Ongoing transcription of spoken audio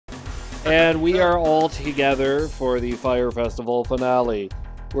And we are all together for the Fire Festival finale.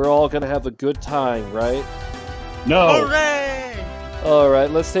 We're all gonna have a good time, right? No. Hooray!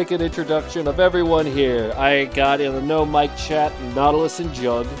 Alright, let's take an introduction of everyone here. I got in the no mic chat Nautilus and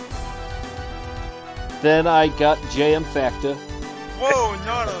Jug. Then I got JM Facta. Whoa,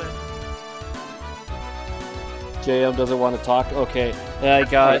 Nautilus. JM doesn't want to talk. Okay. And I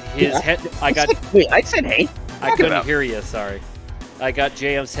got his head. Wait, I said hey. I couldn't hear you, sorry. I got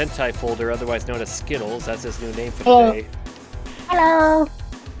JM's hentai folder, otherwise known as Skittles. That's his new name for the day. Hello.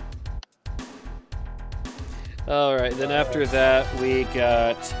 Alright, then after that, we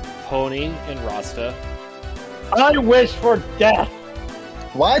got Pony and Rasta. I wish for death.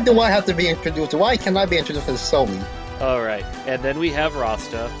 Why do I have to be introduced? Why can I be introduced as Sony? Alright, and then we have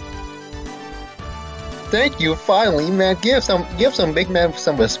Rasta. Thank you, finally, man. Give some big man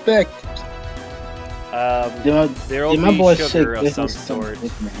some respect. There'll my be boy sugar sick. of some sort.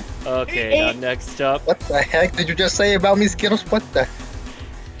 Okay, now next up. What the heck did you just say about me, Skittles? What the?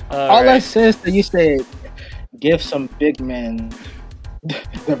 All I said is that you said, give some big men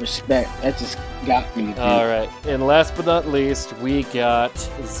the respect. That just got me. Alright, and last but not least, we got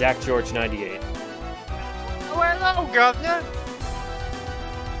Zach George 98. Hello, Governor.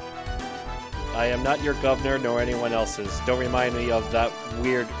 I am not your governor nor anyone else's. Don't remind me of that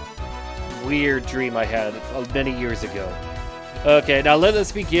weird dream I had many years ago. Okay, now let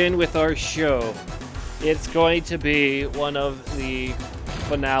us begin with our show. It's going to be one of the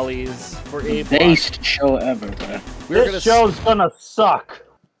finales for A Block. Best show ever, bro. This show's gonna suck.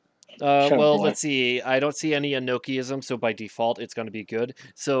 Well, boy. let's see. I don't see any Enochiism, so by default, it's going to be good.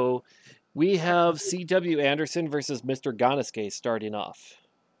 So, we have C.W. Anderson versus Mr. Ganasuke starting off.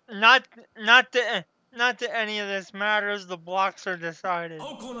 Not that any of this matters. The blocks are decided.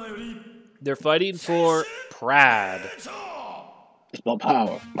 They're fighting for Prad. It's about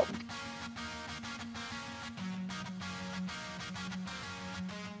power.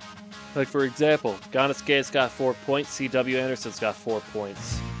 Like, for example, Ganasuke's got 4 points, C.W. Anderson's got 4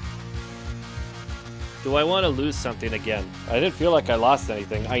 points. Do I want to lose something again? I didn't feel like I lost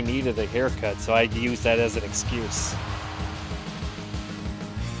anything. I needed a haircut, so I used that as an excuse.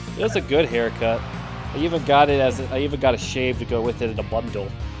 It was a good haircut. I even got a shave to go with it in a bundle.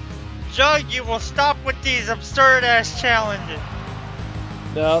 Jug, you will stop with these absurd-ass challenges.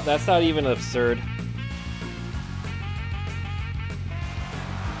 No, that's not even absurd.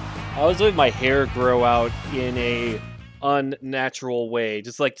 I was letting my hair grow out in a unnatural way.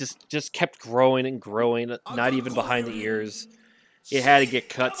 Just kept growing and growing, not even behind the ears. It had to get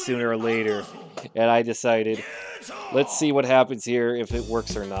cut sooner or later. And I decided, let's see what happens here, if it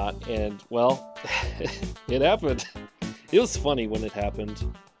works or not. And, well, it happened. It was funny when it happened.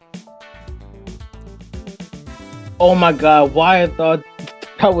 Oh my god, why I thought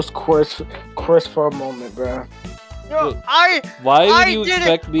that was Chris for a moment, bro. Yo, Why would you did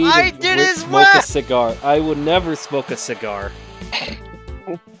expect it. me I to did as smoke well. a cigar? I would never smoke a cigar.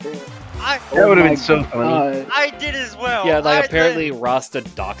 That would have been so funny. I did as well. Yeah, like I apparently Rasta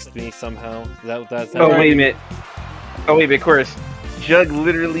doxed me somehow. That's Oh wait a minute. Oh wait a minute, Chorus. Jug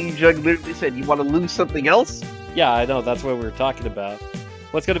literally said, "You want to lose something else?" Yeah, I know. That's what we were talking about.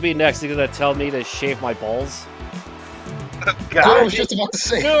 What's gonna be next? You gonna tell me to shave my balls? I was just about to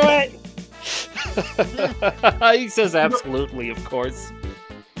say. Do it. He says absolutely, of course.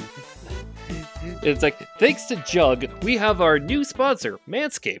 It's like, thanks to Jug, we have our new sponsor,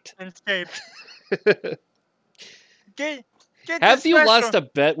 Manscaped. Get Have the you special- lost a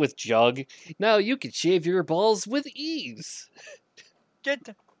bet with Jug? Now you can shave your balls with ease.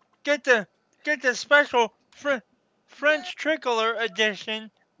 Get the special French Tricolor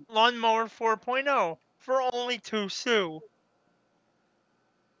Edition Lawnmower 4.0 for only 2 sous.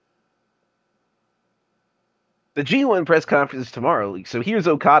 The G1 press conference is tomorrow, so here's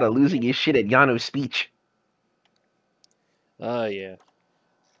Okada losing his shit at Yano's speech. Oh, yeah.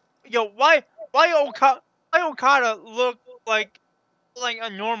 Yo, why Okada look like a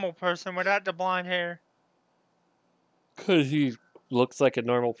normal person without the blonde hair? Because he looks like a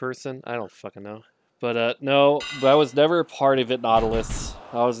normal person? I don't fucking know. But, no, I was never a part of it, Nautilus.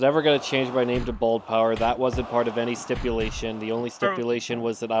 I was never going to change my name to Bold Power. That wasn't part of any stipulation. The only stipulation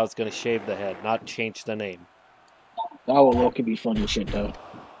was that I was going to shave the head, not change the name. That would look be funny shit though.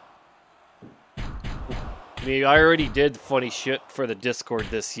 I mean, I already did funny shit for the Discord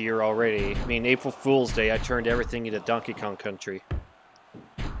this year already. I mean, April Fool's Day, I turned everything into Donkey Kong Country.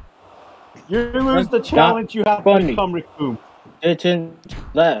 You lose the challenge, you have to become Riku. It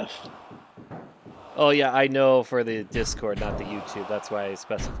left. Oh yeah, I know for the Discord, not the YouTube. That's why I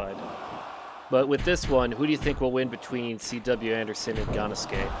specified. But with this one, who do you think will win between C.W. Anderson and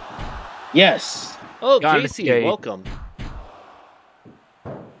Ganasuke? Yes. Oh, Got it, JC, Jay. welcome.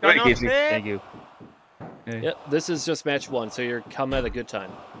 Right, Don't Casey. say it. Thank you. Hey. Yep, this is just match 1, so you're come at a good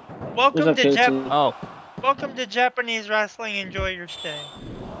time. Welcome What's to up, JT? Oh, Welcome to Japanese wrestling. Enjoy your stay.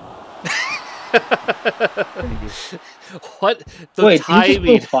 thank you. What? The Wait, did you just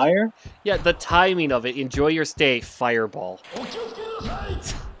timing. put fire? Yeah, the timing of it. Enjoy your stay, fireball.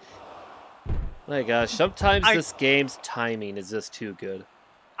 My gosh, sometimes I- this game's timing is just too good.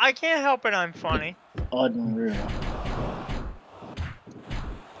 I can't help it. I'm funny. Unreal.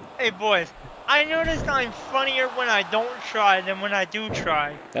 Hey boys, I noticed I'm funnier when I don't try than when I do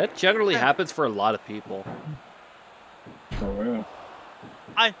try. That generally happens for a lot of people. For real.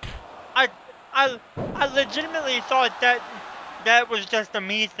 I legitimately thought that was just a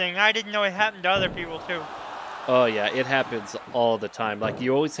me thing. I didn't know it happened to other people too. Oh yeah, it happens all the time. Like,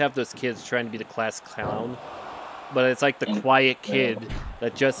 you always have those kids trying to be the class clown, but it's like the quiet kid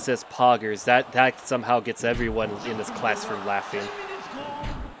that just says poggers. That somehow gets everyone in this classroom laughing.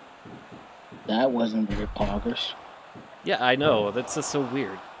 That wasn't very poggers. Yeah, I know. That's just so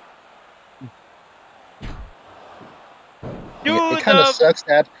weird. Dude, It kind of sucks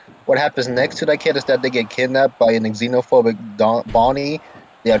that what happens next to that kid is that they get kidnapped by an xenophobic Bonnie.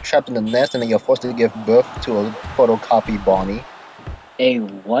 They are trapped in the nest, and then you're forced to give birth to a photocopy Bonnie. A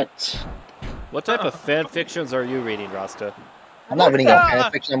what? What type of fan fictions are you reading, Rasta? I'm not reading a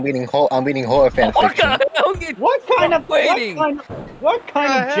fan fiction. I'm reading horror fan fiction. What kind of waiting? what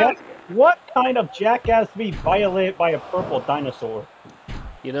kind of jackass to be violated by a purple dinosaur?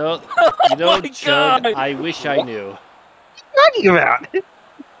 You know, my Chug, God. I wish I knew. Talking about?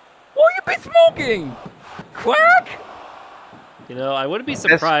 What you been smoking? Crack? You know, I wouldn't be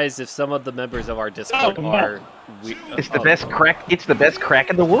surprised if some of the members of our Discord Oh, are. It's the best crack. It's the best crack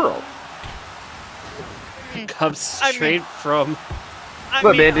in the world. Comes straight from. I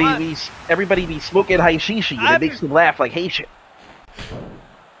Look, mean, man, everybody be smoking hashishi, and it makes me laugh like Haitian.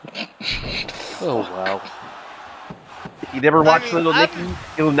 Oh wow! If you never watched mean, Little Nicky,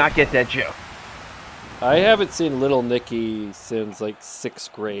 you'll not get that joke. I haven't seen Little Nicky since like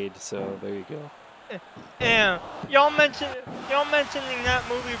 6th grade, so there you go. yeah, y'all mentioning that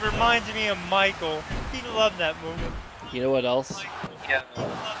movie reminds me of Michael. He loved that movie. You know what else? Yeah.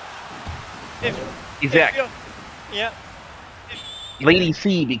 If Exactly. yeah. Lady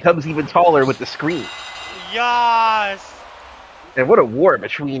C becomes even taller with the screen. Yes. And what a war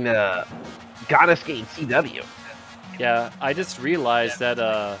between Ganosuke and CW. Yeah, I just realized that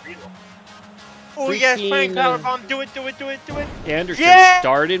Oh yes, Frank Freaking- Powerbomb. Do it. Anderson Yeah!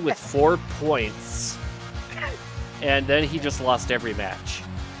 started with 4 points, and then he just lost every match.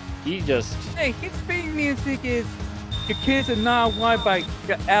 He just. Hey, his theme music is "The Kids Are Not White" by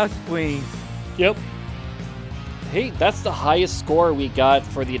the Offspring. Yep. Hey, that's the highest score we got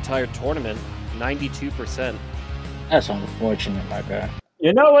for the entire tournament. 92%. That's unfortunate, my guy.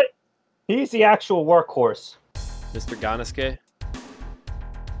 You know what? He's the actual workhorse. Mr. Ganosuke?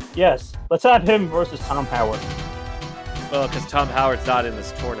 Yes, let's have him versus Tom Howard. Well, because Tom Howard's not in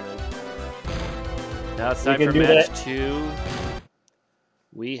this tournament. Now it's We time can for do match that. 2.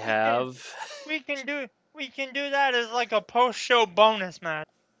 We have. We can do that as like a post-show bonus match.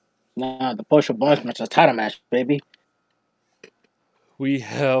 Nah, the post bonus match is a title match, baby. We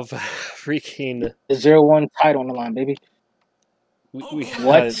have freaking. The 0-1 title on the line, baby. We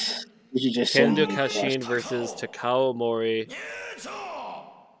What have did you just say? Kendo Kashin versus Takao Mori.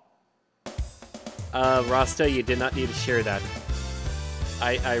 Rasta, you did not need to share that.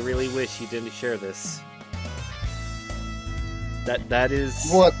 I really wish you didn't share this. That is.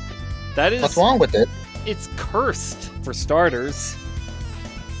 What? That is. What's wrong with it? It's cursed, for starters.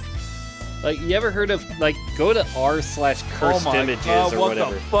 Like, you ever heard of, like, go to r/cursed images or what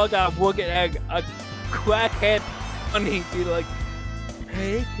whatever. the fuck? I'm looking at a crackhead funny be like,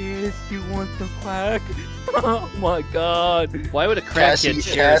 "Hey kids, you want some crack?" Oh my god. Why would a crackhead share his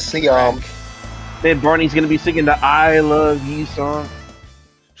Cassie, crack? Then Barney's gonna be singing the "I Love You" song.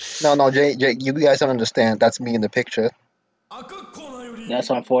 No, Jay, you guys don't understand. That's me in the picture.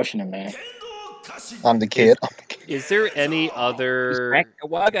 That's unfortunate, man. I'm the kid. Is there any other...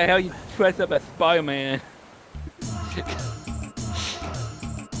 Why the hell you dress up as Spider-Man?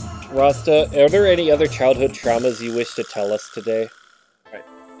 Rasta, are there any other childhood traumas you wish to tell us today?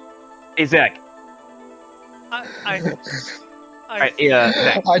 Hey Zach. I Zach.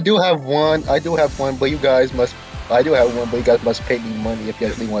 I do have one, but you guys must. I do have one, but you guys must pay me money if you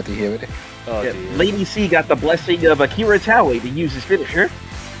actually want to hear it. Oh, Yeah, dear. Lady C got the blessing of Akira Taue to use his finisher.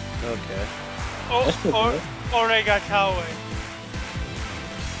 Okay. or I got Cowaway.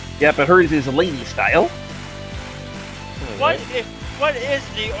 Yeah, but hers is lady style. What what is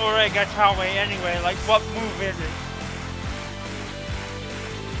the Oregatawe anyway? Like, what move is it?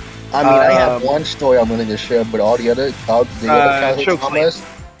 I mean, I have one story I'm willing to share, but all the other choke Thomas.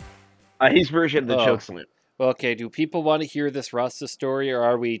 His version of the choke slam. Okay, do people want to hear this Rasta story, or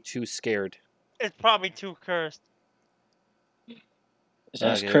are we too scared? It's probably too cursed.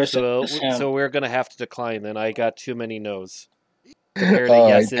 Okay, so we're gonna have to decline then. I got too many no's compared to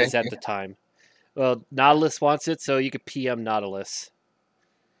yeses at the time. Well, Nautilus wants it, so you could PM Nautilus.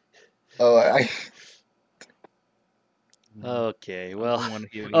 Okay, well.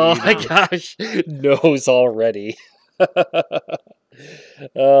 Oh my gosh, no's already.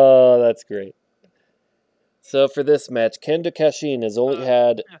 Oh, that's great. So for this match, Kendo Kashin has only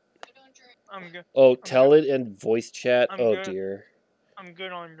had. I'm good. Oh, tell it in voice chat. Oh good. dear. I'm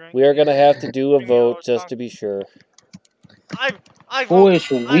good on drink. We are gonna have to do a vote just to be sure. Who is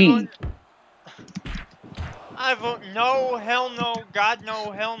we? I vote no, hell no, God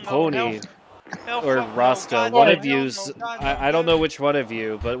no, hell no, Pony hell or fuck Rasta, no, one God of no, you's. no, God I don't know which one of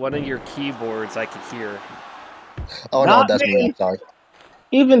you, but one of your keyboards I could hear. Oh no, that's me. I'm sorry.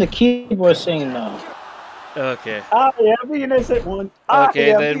 Even the keyboard saying no. Okay. I am the innocent one.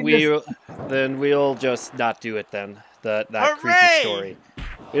 Okay, then we'll just not do it then. That creepy story.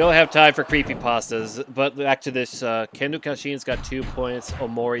 We don't have time for creepy pastas. But back to this. Kendo Kashin's got 2 points.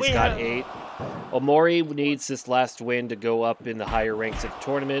 Omori's got 8. Omori needs this last win to go up in the higher ranks of the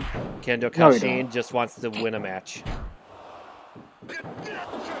tournament. Kendo Kashin just wants to win a match.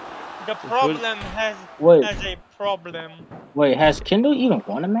 The problem has a problem. Wait, has Kendo even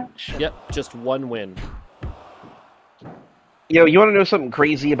won a match? Yep, just 1 win. Yo, you want to know something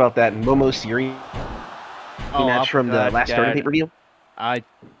crazy about that Momo series match from the last tournament pay-per-view? I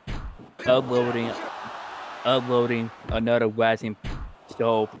uploading another Wazzing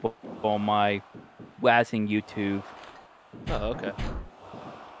show on my Wazzing YouTube. Oh, okay.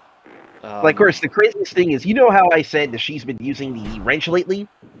 Like, of course, the craziest thing is, you know how I said that she's been using the wrench lately?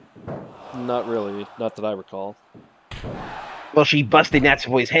 Not really. Not that I recall. Well, she busted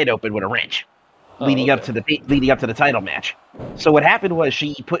Natsuboi's head open with a wrench, leading up to the title match. So what happened was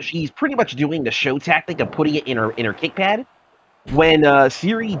she's pretty much doing the show tactic of putting it in her kick pad. When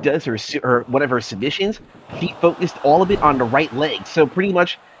Siri does her one of her submissions, she focused all of it on the right leg. So pretty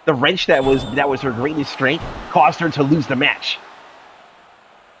much the wrench that was her greatest strength caused her to lose the match.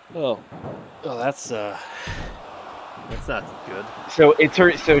 Oh, that's not good. So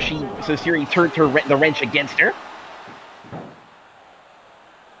Siri turned the wrench against her.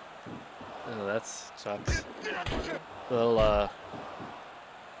 Oh, that sucks. Well,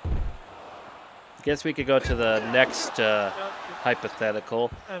 guess we could go to the next hypothetical.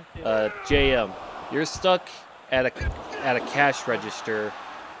 JM, you're stuck at a cash register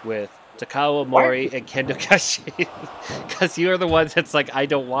with Takao Mori and Kendo Kashin because you're the one that's like, I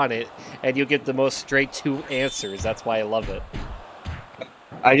don't want it, and you get the most straight to answers. That's why I love it.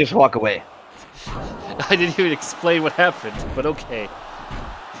 I just walk away. I didn't even explain what happened, but okay.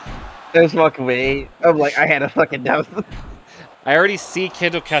 I just walk away. I'm like, I had a fucking doubt. I already see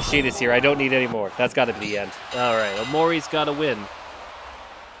Kendo Kashin is here. I don't need any more. That's got to be the end. All right, Omori's got to win.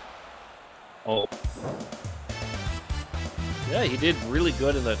 Oh. Yeah, he did really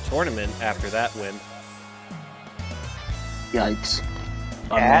good in the tournament after that win. Yikes.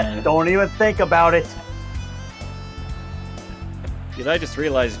 Don't even think about it. You know, I just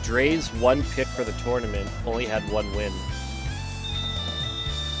realized Dre's one pick for the tournament only had 1 win.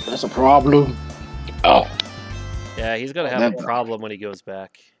 That's a problem. Oh. Yeah, he's going to have a problem when he goes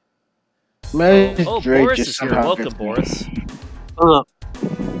back. Man, Boris is here. Welcome, Boris.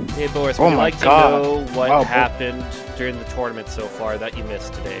 Hey, Boris, we'd like to know what happened during the tournament so far that you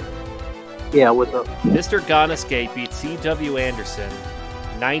missed today. Yeah, what's up? Mr. Ganasuke beat C.W. Anderson,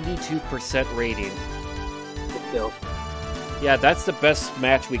 92% rating. Good kill. Yeah, that's the best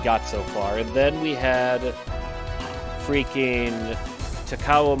match we got so far. And then we had freaking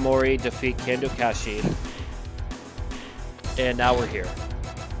Takao Mori defeat Kendo Kashin. And now we're here.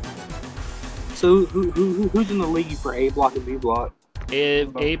 So who's in the league for A block and B block?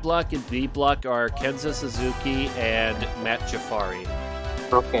 A block and B block are Kenza Suzuki and Matt Jafari.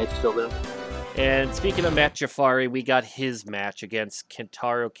 Okay, it's still there. And speaking of Matt Jafari, we got his match against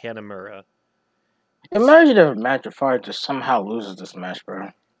Kentaro Kanemaru. Imagine if Matt Jafari just somehow loses this match,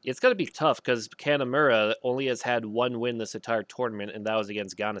 bro. It's going to be tough because Kanemaru only has had 1 win this entire tournament, and that was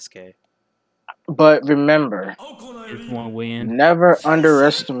against Ganasuke. But remember, Just 1 win. Never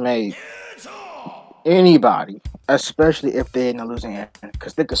underestimate anybody, especially if they're in a losing end,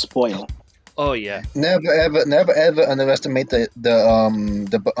 because they could spoil. Oh yeah. Never ever underestimate the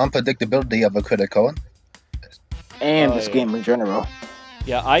unpredictability of a critical. and Oh, this yeah. game in general.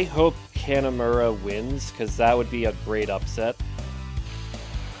 Yeah, I hope Kanemaru wins, because that would be a great upset.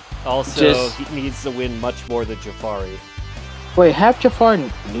 Also, Just- he needs to win much more than Jafari. Wait, have Jafar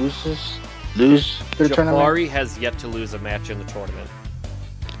lose to the tournament? Jafari has yet to lose a match in the tournament.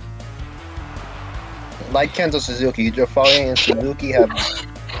 Like Kento Suzuki, Jafari and Suzuki have.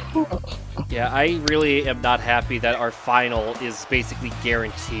 Yeah, I really am not happy that our final is basically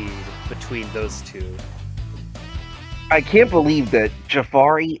guaranteed between those two. I can't believe that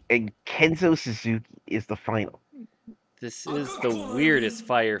Jafari and Kenzo Suzuki is the final. This is the weirdest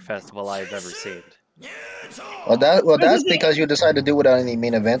fire festival I've ever seen. That's because you decided to do without any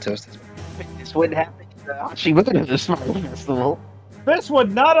main eventers. This wouldn't happen. She went to this festival. This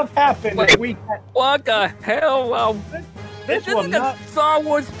would not have happened if we had. What the hell? This Is will this not. a Star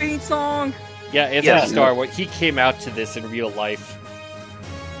Wars theme song? Yeah, it's Yeah. like Star Wars. He came out to this in real life.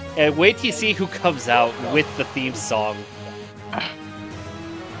 And wait till you see who comes out with the theme song.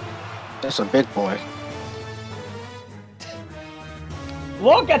 That's a big boy.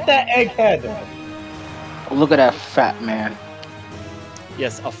 Look at that egghead. Look at that fat man.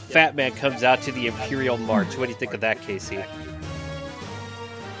 Yes, a fat man comes out to the Imperial March. What do you think of that, Casey?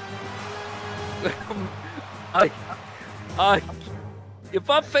 If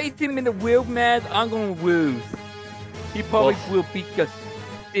I face him in the wheel match, I'm gonna lose. He probably will beat the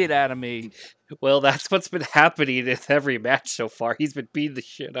shit out of me. Well, that's what's been happening in every match so far. He's been beating the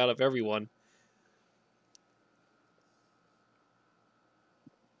shit out of everyone.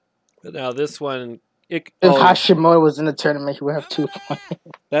 But now this one... If Hashimoto was in the tournament, he would have 2 points.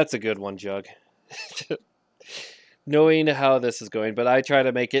 That's a good one, Jug. Knowing how this is going, but I try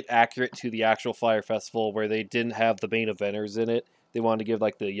to make it accurate to the actual Fire Festival where they didn't have the main eventers in it. They wanted to give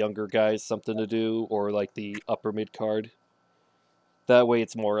like the younger guys something to do, or like the upper mid card. That way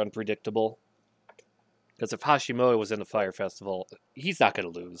it's more unpredictable. Because if Hashimoto was in the Fire Festival, he's not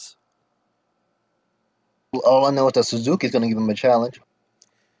going to lose. All I know is that Suzuki's going to give him a challenge.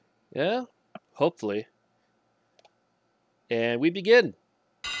 Yeah, hopefully. And we begin.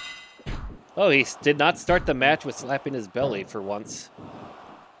 Oh, he did not start the match with slapping his belly for once.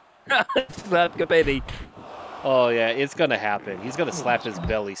 Slap Kabedi. Oh, yeah, it's going to happen. He's going to slap his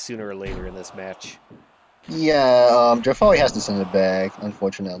belly sooner or later in this match. Yeah, Jafari has to send it back,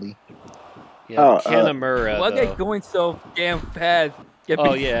 unfortunately. Yeah, Kanemaru, Why are they though. going so damn fast?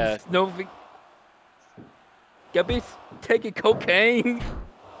 Oh, yeah. Gabby's taking cocaine.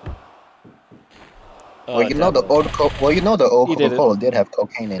 Well, you know the old He did it. Coca-Cola did have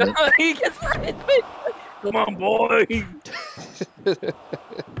cocaine in it. He gets Come on, boy.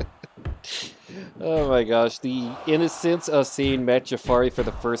 Oh my gosh, the innocence of seeing Matt Jafari for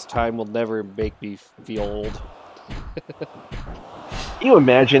the first time will never make me feel old. Can you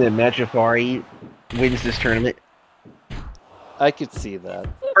imagine if Matt Jafari wins this tournament? I could see that.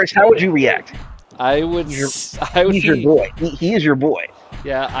 First, how would you react? I would. He's be, your boy. He is your boy.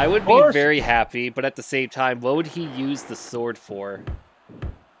 Yeah, I would be very happy, but at the same time, what would he use the sword for?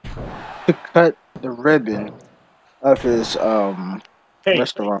 To cut the ribbon of his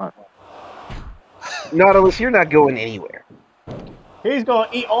restaurant. Nautilus, you're not going anywhere. He's going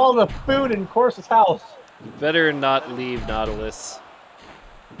to eat all the food in Corsa's house. You better not leave, Nautilus.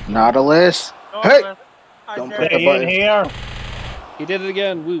 Nautilus? Hey! Don't put the Stay in button. here. He did it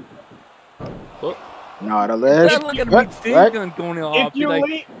again. Woo. Oh, Nautilus. Look at What? me What? gun going If off. you Like,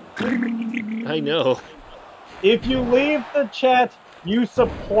 leave, I know. if you leave the chat, you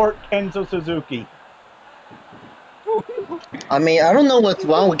support Kenzo Suzuki. I mean, I don't know what's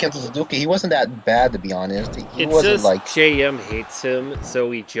wrong with Kento Suzuki. He wasn't that bad, to be honest. He It's wasn't just like. JM hates him, so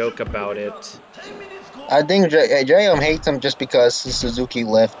we joke about it. I think JM hates him just because Suzuki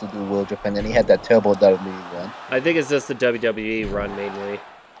left to do World Japan and he had that terrible WWE run. I think it's just the WWE run mainly.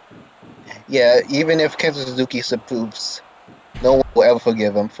 Yeah, even if Kento Suzuki approves, no one will ever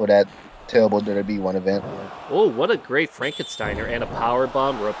forgive him for that terrible WWE one event. Oh, what a great Frankensteiner and a power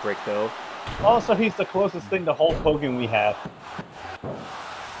bomb rope break though. Also, he's the closest thing to Hulk Hogan we have.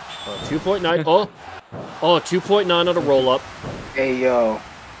 2.9. Oh, 2.9 on a roll up. Hey, yo.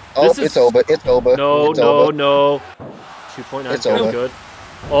 Oh, This is- it's over. It's over. No, it's no, over. no. 2.9 It's feels over. good.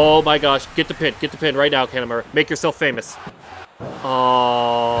 Oh my gosh, get the pin right now, Kanemaru. Make yourself famous.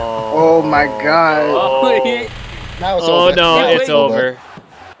 Oh. Oh my god. Oh, Now it's oh over. no, Yeah, it's wait. over.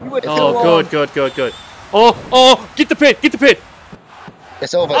 you were too Oh, long. good. Oh, get the pin.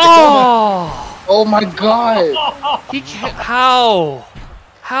 It's over. Oh, Oh my god. he can't.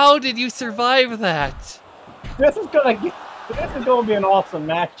 How did you survive that? This is gonna be an awesome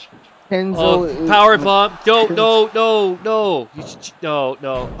match. Kenzo Oh, is- power bomb. No. You should,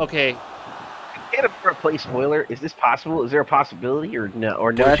 no. Okay. Nakamura play spoiler? Is this possible? Is there a possibility or no?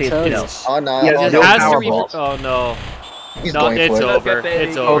 Or no Well, I chance? tell you. No. Oh no, Yeah, oh, It no no, has power to balls. Oh no. He's No, going it's for it. over.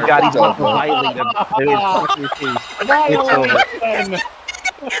 It's Oh over. god, he's It's about to over. violate him. Look at his fucking face.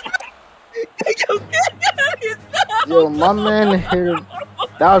 It's over. Yo, my man hit it.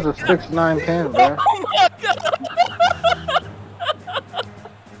 That was a 6-9 pin, bro. Oh my god!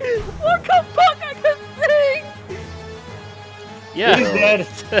 What the fuck? I can sing! Yeah. He's dead.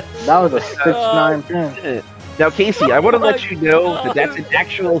 That was a 6-9 pin. Now, Casey, I want to Oh my let you know God. that that's an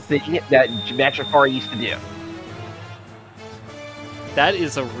actual thing that Matt Jafari used to do. That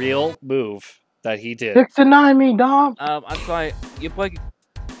is a real move that he did. 6-9 me, dog. I'm sorry, you're breaking.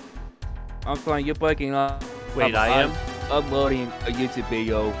 I'm sorry, you're breaking up. Wait, I am? uploading a YouTube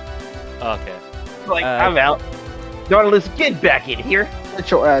video. Okay. Like, I'm out. Nautilus, get back in here.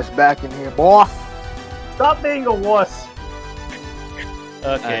 Get your ass back in here, boy. Stop being a wuss.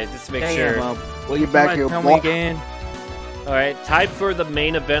 Okay, just to make Damn, sure. will you Get back please here, tell boy. me again? All right, time for the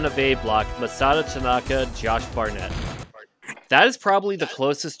main event of A Block: Masato Tanaka, Josh Barnett. That is probably the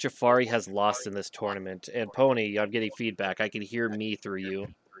closest Jafari has lost in this tournament. And Pony, I'm getting feedback. I can hear me through you.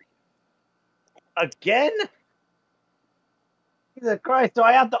 Again? Jesus Christ, do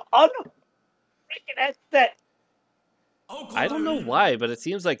I have to freaking headset? I don't know why, but it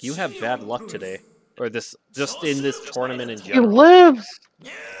seems like you have bad luck today, or this just in this tournament in He general. lives.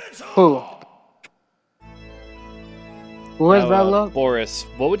 Who? Who has Now, bad luck? Boris,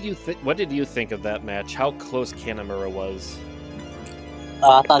 what did you think of that match? How close Kanamura was?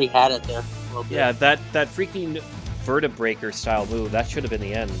 I thought he had it there. A little bit. Yeah, that freaking vertebreaker style move, that should have been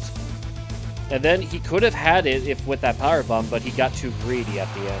the end. And then he could have had it if with that power bomb, but he got too greedy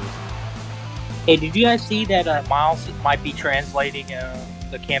at the end. Hey, did you guys see that Miles might be translating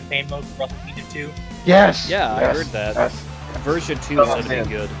the campaign mode for Wrestle Kingdom 2? Yes. Yeah, I yes, heard that. yes. Version 2 should have been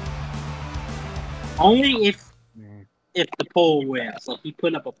good. Only if the poll wins. Like, he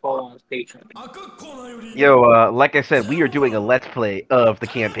put up a poll on his Patreon. Yo, like I said, we are doing a let's play of the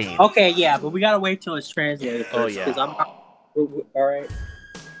campaign. Okay, yeah, but we gotta wait till it's translated first. Oh, yeah. 'Cause I'm not... Alright.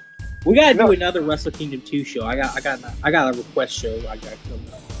 We gotta do another Wrestle Kingdom 2 show. I got a request show I got coming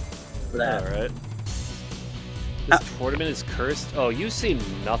up for that. Alright. This tournament is cursed? Oh, you've seen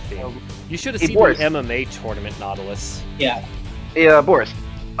nothing. You should have Hey, seen Boris. the MMA tournament, Nautilus. Yeah. Hey, Boris.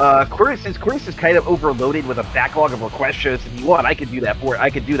 Quirtus is kind of overloaded with a backlog of request shows. If you want, I could do that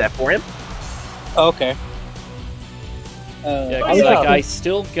for him. Okay. Yeah, because I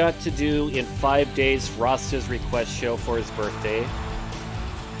still got to do in 5 days Rasta's request show for his birthday.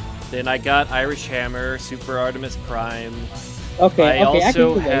 Then I got Irish Hammer, Super Artemis Prime. Okay. I okay,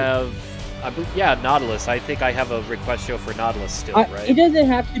 also I can have, Nautilus. I think I have a request show for Nautilus still, right? It doesn't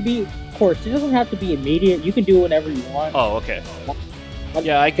have to be, of course, it doesn't have to be immediate. You can do it whenever you want. Oh, okay.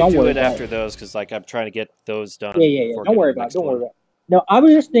 Yeah, I can Don't do worry it about after those because like I'm trying to get those done. Yeah. before Don't getting worry the about it. next Don't worry one. about it. No, I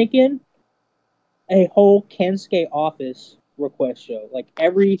was just thinking a whole Kensuke office request show. Like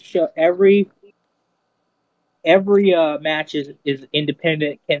every show, every match is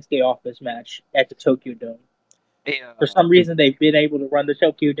independent Kensuke office match at the Tokyo Dome. Yeah. For some reason, they've been able to run the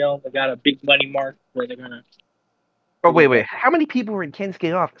Tokyo Dome. They got a big money mark where they're gonna. Oh wait. How many people were in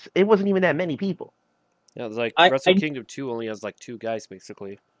Kensuke office? It wasn't even that many people. Yeah, it's like I- Wrestle I- Kingdom 2 only has like 2 guys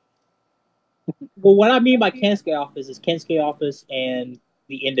basically. Well, what I mean by Kensuke office is Kensuke office and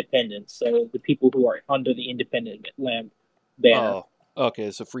the independents. So the people who are under the independent banner, Oh,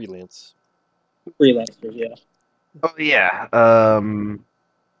 okay, so freelance. freelancers. Yeah. Oh yeah.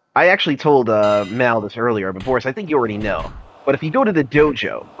 I actually told Mal this earlier, but Boris, I think you already know. But if you go to the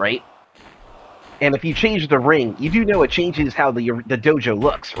dojo, right, and if you change the ring, you do know it changes how the dojo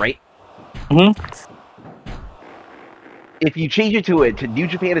looks, right? Mm-hmm. If you change it to New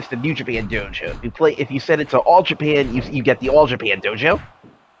Japan, it's the New Japan dojo. If you set it to All Japan, you get the All Japan dojo.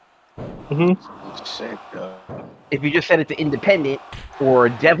 Sick, If you just set it to Independent or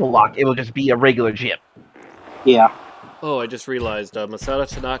Devil Lock, it will just be a regular gym. Yeah. Oh, I just realized Masato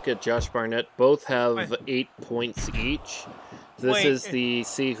Tanaka, Josh Barnett both have 8 points each. This Wait. is the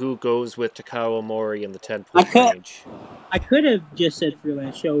see who goes with Takao Omori in the 10 I point can't- range. I could have just said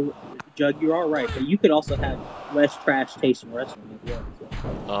freelance show, Jug. You're all right, but you could also have less trash tasting wrestling as well. So.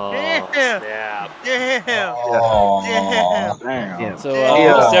 Oh, Damn. snap. Damn. Oh. Damn. Yeah. So,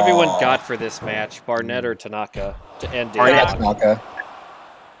 Yeah. what does everyone got for this match? Barnett or Tanaka to end it? Barnett's Naka.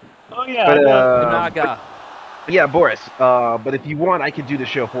 Oh yeah. But Tanaka. yeah, Boris. But if you want, I could do the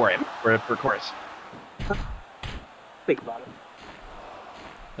show for him for course. Think about it.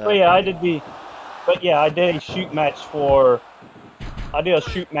 Uh, Oh yeah, I did a shoot match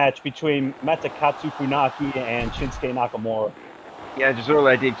between Metakatsu Funaki and Shinsuke Nakamura. Yeah, just earlier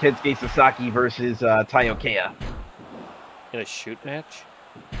I did Kensuke Sasaki versus Taiyokea. In a shoot match?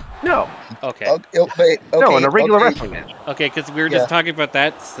 No. Okay. No, in a regular wrestling match. Okay, because we were just talking about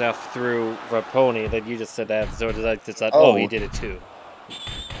that stuff through Raponi, then you just said that, so I just thought, oh, he did it too.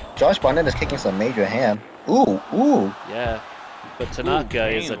 Josh Barnett is kicking some major ham. Ooh. Yeah. But Tanaka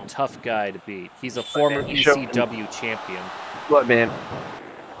is a tough guy to beat. He's a former ECW champion. Look, man.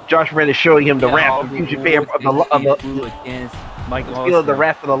 Josh Barnett is showing him the wrath of Fusion Fan of the against Mike He's feeling the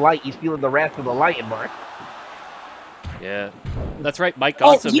wrath of the light. He's feeling the wrath of the lion, Mark. Yeah, that's right. Mike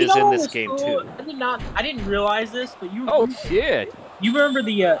Awesome is in this game too. I didn't realize this, but you. Oh shit! You remember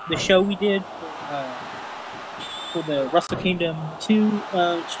the show we did for the Wrestle Kingdom 2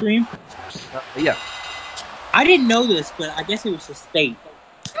 stream? Yeah. I didn't know this, but I guess it was just fate.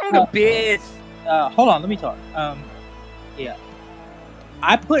 Bitch. Hold on, let me talk. Yeah.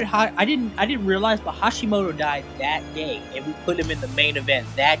 I didn't realize, but Hashimoto died that day, and we put him in the main event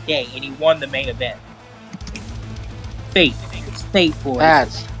that day, and he won the main event. Fate. It's fate, boys.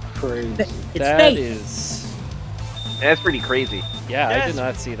 That's crazy. It's fate. That's pretty crazy. Yeah, I did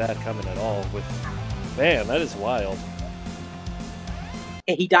not see that coming at all. Man, that is wild.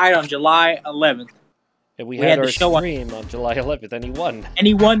 And he died on July 11th. And we had our stream on July 11th, and he won. And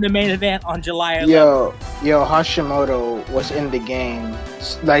he won the main event on July 11th. Yo, Hashimoto was in the game.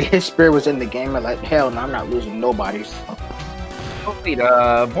 Like, his spirit was in the game, and like, hell no, I'm not losing nobody. Oh wait,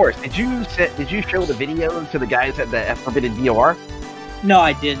 Boris, did you show the video to the guys at the Forbidden DOR? No,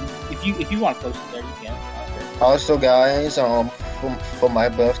 I didn't. If you want to post it there, you can. Also, guys, for my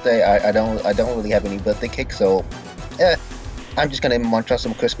birthday, I don't really have any birthday cake, so I'm just gonna munch on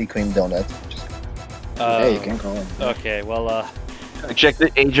some Krispy Kreme donuts. Yeah, you can call them. Okay, well, check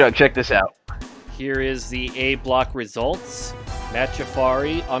this out. Here is the A block results. Matt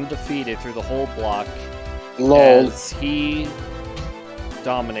Jafari undefeated through the whole block. Lol. As he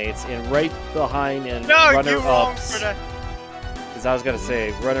dominates, and right behind and runner-ups. Because I was gonna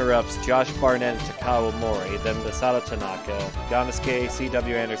say runner-ups: Josh Barnett and Takao Mori, then Masato Tanaka, Yanosuke,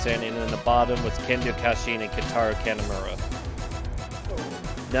 C.W. Anderson, and in the bottom was Kendo Kashin and Kentaro Kanemaru.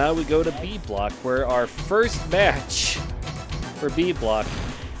 Now we go to B block, where our first match for B block,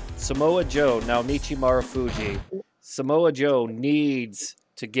 Samoa Joe, now Michi Marufuji. Samoa Joe needs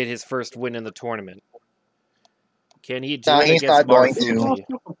to get his first win in the tournament. Can he do it he's against not going Marufuji?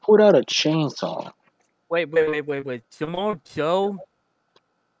 to. Put out a chainsaw. Wait. Samoa Joe?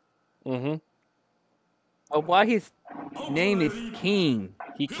 Mm-hmm. Why his name is King?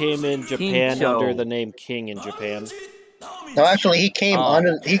 He came in Japan under the name King in Japan. No, actually, he came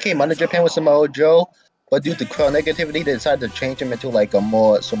under Japan with Samoa Joe, but due to crowd negativity, they decided to change him into like a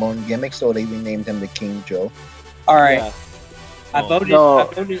more Samoan gimmick, so they renamed him the King Joe. All right. Yeah. I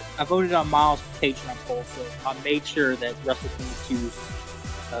voted on Miles' Patreon poll, so I made sure that Wrestle Kingdom 2's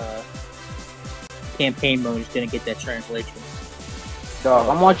campaign mode is gonna get that translation. Dog,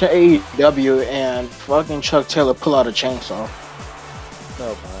 I'm watching AEW and fucking Chuck Taylor pull out a chainsaw.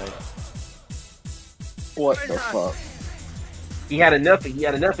 Oh my. What the fuck? He had enough of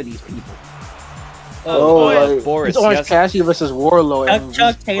these people. Boris, it's Orange Cassidy versus Warlord.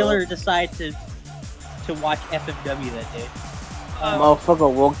 Chuck Taylor decided to watch FMW that day.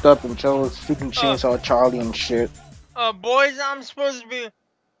 Motherfucker woke up and chose freaking chainsaw Charlie and shit. Boys, I'm supposed to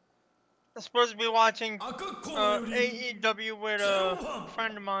be watching AEW with a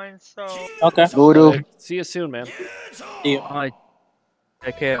friend of mine. So okay. Voodoo. See you soon, man. See you.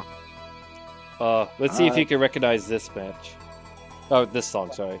 Take care. Let's see if you can recognize this match. Oh, this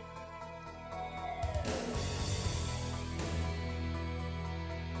song, sorry.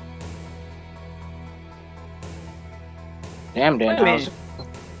 Damn, Dan.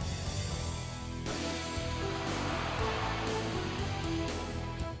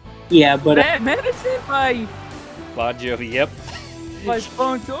 Yeah, but Medicine by Bon Jovi, yep.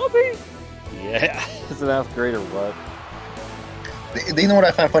 Bon Jovi? Yeah, is it half great or what? Do you know what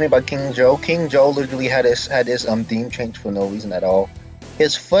I find funny about King Joe? King Joe literally had his theme change for no reason at all.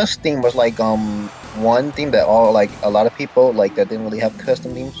 His first theme was like one theme that a lot of people like that didn't really have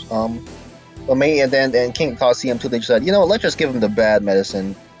custom themes for me, and then King Colosseum 2 they just said, let's just give him the bad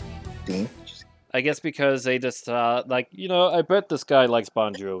medicine theme. I guess because they just I bet this guy likes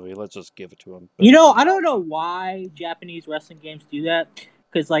Bon Jovi. Let's just give it to him. But, I don't know why Japanese wrestling games do that,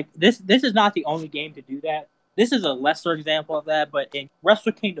 because like this is not the only game to do that. This is a lesser example of that, but in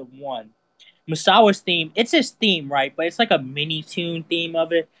Wrestle Kingdom 1, Musawa's theme, it's his theme, right? But it's like a mini tune theme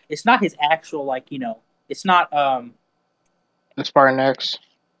of it. It's not his actual, it's not The Spartan X.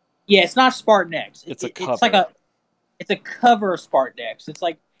 Yeah, it's not Spartan X. It's a cover. It's a cover of Spartan X. It's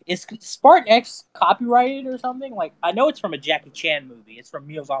like Is Spartan X copyrighted or something? Like, I know it's from a Jackie Chan movie. It's from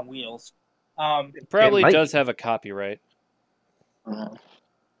Meals on Wheels. It probably does have a copyright.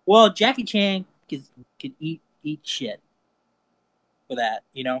 Well, Jackie Chan could eat shit for that.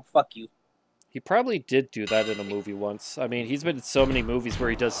 Fuck you. He probably did do that in a movie once. I mean, he's been in so many movies where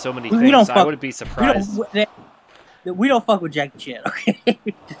he does so many things. I wouldn't be surprised. We don't fuck with Jackie Chan, okay?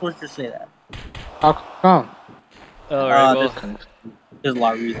 Let's just say that. How come? All right, there's a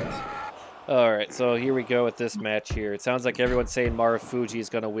lot of reasons. All right, so here we go with this match here. It sounds like everyone's saying Marufuji is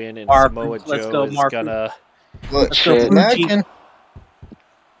going to win, and Samoa Joe is going to... Look,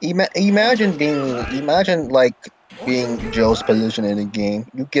 imagine being Joe's position in the game.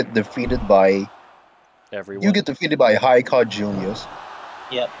 You get defeated by everyone. You get defeated by high card juniors.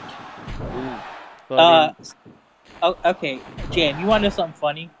 Yep. Okay, Jam, you want to know something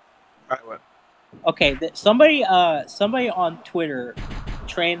funny? Alright, what? Okay, somebody on Twitter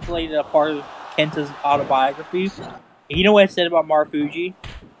translated a part of Kenta's autobiography. And you know what it said about Marufuji?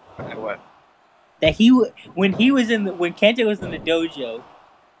 What? That when Kenta was in the dojo,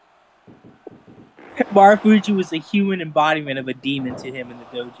 Marufuji was a human embodiment of a demon to him in the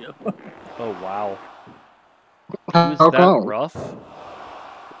dojo. Oh wow. Was that rough?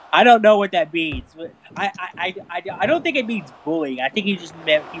 I don't know what that means, but I don't think it means bullying. I think he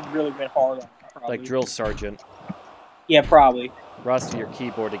really went hard on it. Probably. Like drill sergeant. Yeah, probably. Rusty, your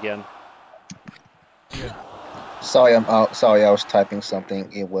keyboard again. Sorry, I'm out. Sorry, I was typing something.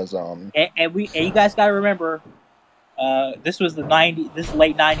 It was And you guys gotta remember, this was the late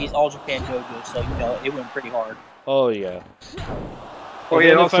 '90s All Japan dojo, so it went pretty hard. Oh yeah. If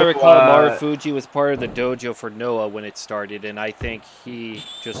Yeah, I recall, Marufuji was part of the dojo for Noah when it started, and I think he,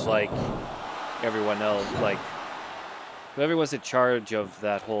 just like everyone else, whoever was in charge of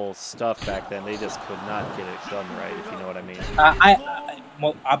that whole stuff back then, they just could not get it done right, if you know what I mean.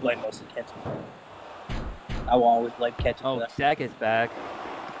 I blame mostly Kenta. I will always blame Kenta. Oh, Zach is back.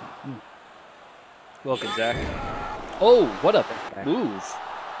 Welcome, Zach. Oh, what a move!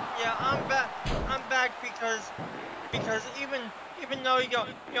 Yeah, I'm back because even though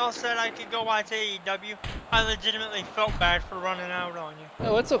y'all said I could go watch AEW, I legitimately felt bad for running out on you.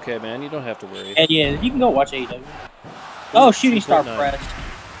 Oh, it's okay, man. You don't have to worry. And yeah, you can go watch AEW. Oh, Shooting Star Press.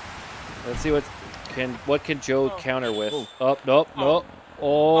 Let's see what can Joe counter with. Oh, nope.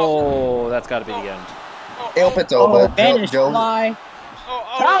 Oh, that's got to be the end. It's over. Fly.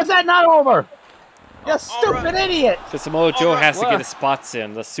 How is that not over? You stupid idiot! Because Samoa Joe has to get his spots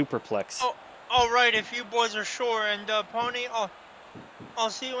in, the superplex. Oh, alright, if you boys are sure, and Pony, I'll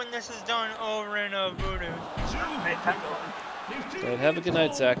see you when this is done over in Voodoo. Right, have a good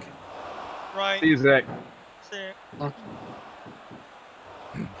night, Zach. Right. See you, Zach. See you.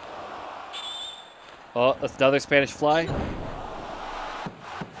 Oh, that's another Spanish fly.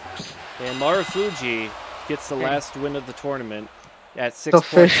 And Marufuji gets the last win of the tournament at 6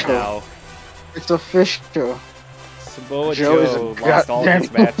 points now. It's official. Samoa Joe lost all of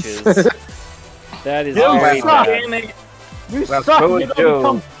his matches. That is very bad. You suck.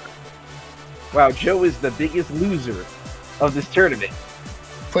 Wow, Joe is the biggest loser of this tournament.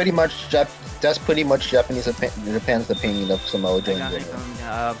 Pretty much, that's pretty much Japan's opinion of Samoa Joe.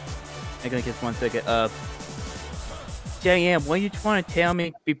 I'm gonna get 1 second. JM, what are you trying to tell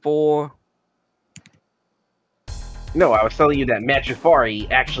me before? No, I was telling you that Machifari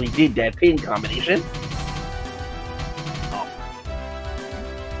actually did that pin combination.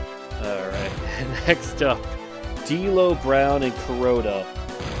 Alright, next up, D'Lo Brown and Kuroda.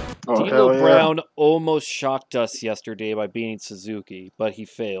 Oh, D'Lo Brown almost shocked us yesterday by beating Suzuki, but he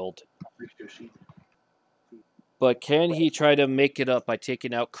failed. But can he try to make it up by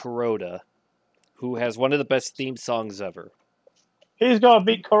taking out Kuroda, who has one of the best theme songs ever? He's gonna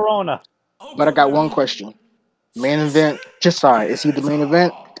beat Corona. But I got one question. Main event, is he the main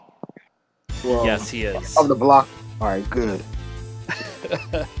event? Well, yes, he is. Of the block. Alright, good.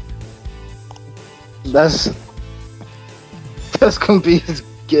 That's gonna be his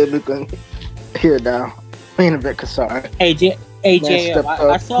gimmick here now. Main event Kasai. Hey Jay,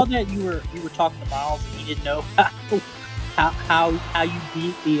 I saw that you were talking to Miles and you didn't know how you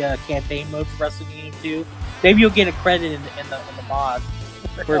beat the campaign mode for Wrestle Game 2. Maybe you'll get a credit in the mod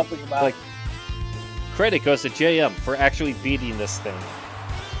for helping him out. Credit goes to JM for actually beating this thing.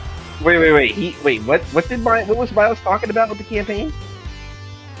 Wait. What was Miles talking about with the campaign?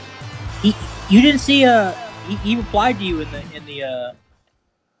 You didn't see he replied to you in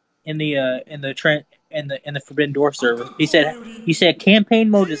the Forbidden Door server. He said campaign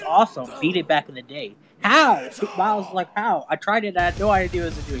mode is awesome. Beat it back in the day. How? Miles was like, how? I tried it. I had no idea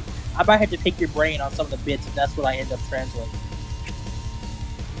what I was doing. I might have to pick your brain on some of the bits, and that's what I end up translating.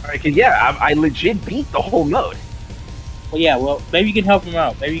 Alright, cause yeah, I legit beat the whole mode. Well, yeah. Well, maybe you can help him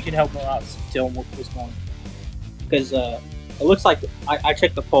out. Maybe you can help him out. Tell him what's going on. Because it looks like I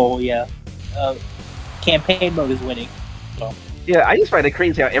checked the poll. Yeah, campaign mode is winning. So. Yeah, I just find it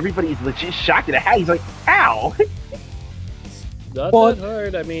crazy how everybody's legit shocked at how he's like, how? Not that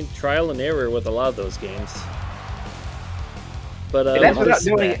hard. I mean, trial and error with a lot of those games. But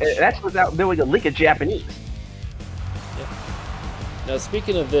that's without knowing a lick of Japanese. Yeah. Now,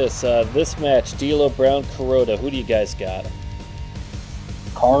 speaking of this match, D'Lo Brown, Kuroda, who do you guys got?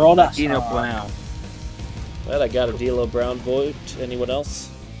 Kuroda. D'Lo Brown. Well, I got a D'Lo Brown vote. Anyone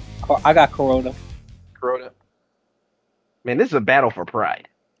else? I got Kuroda. Man, this is a battle for pride.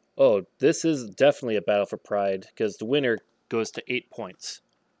 Oh, this is definitely a battle for pride because the winner goes to 8 points.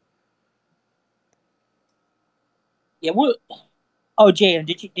 Yeah. Oh, Jaden,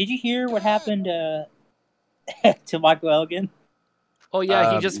 did you hear what happened to Michael Elgin? Oh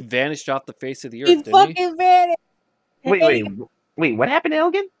yeah, he just vanished off the face of the earth. He didn't fucking vanished. Wait, what happened to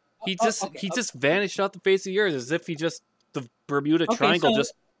Elgin? He just vanished off the face of the earth as if the Bermuda Triangle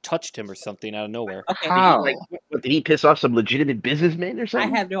just touched him or something out of nowhere. Okay. How? Did he piss off some legitimate businessmen or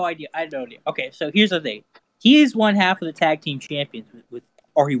something? I have no idea. Okay, so here's the thing. He is one half of the tag team champions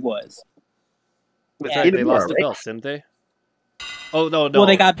or he was. They lost the belts, didn't they? Oh no! Well,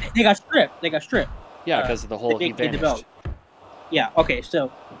 they got stripped. Yeah, because of the whole he vanished. The belt. Yeah. Okay.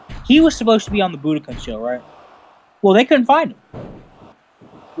 So he was supposed to be on the Budokan show, right? Well, they couldn't find him.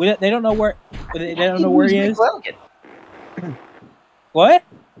 They don't know where. They don't know where he is. What?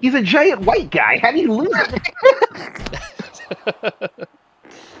 He's a giant white guy. How do you lose it?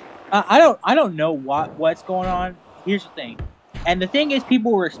 I don't know what's going on. Here's the thing. And the thing is,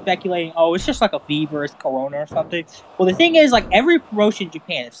 people were speculating, oh, it's just like a fever, it's Corona or something. Well, the thing is, like, every promotion in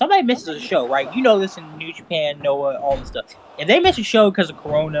Japan, if somebody misses a show, right? You know this in New Japan, Noah, all this stuff. If they miss a show because of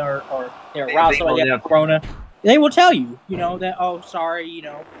Corona or they're around somebody got Corona, they will tell you, that, oh, sorry,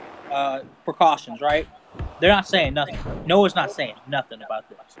 precautions, right? They're not saying nothing. Noah's not saying nothing about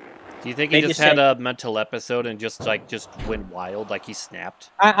this. Do you think he just had a mental episode and just went wild, like he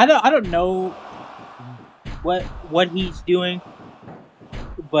snapped? I don't know what he's doing,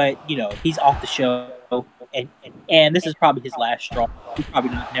 but he's off the show, and this is probably his last straw. He's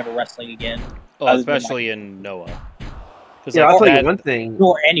probably never wrestling again. Oh, especially in Noah. Yeah, I'll tell you one thing.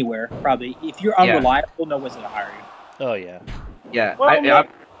 Or anywhere, probably. If you're unreliable, no one's gonna hire you. Oh yeah. Yeah. Well,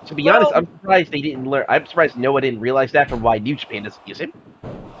 to be honest, I'm surprised they didn't learn. I'm surprised Noah didn't realize that from why New Japan doesn't use him.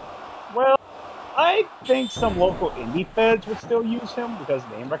 Well, I think some local indie feds would still use him because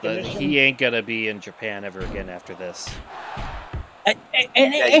name recognition. But he ain't gonna be in Japan ever again after this.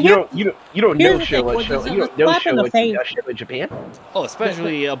 You don't know show in Japan. Oh,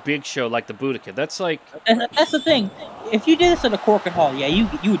 especially a big show like the Budokan. That's the thing. If you did this at a Corkin Hall, yeah, you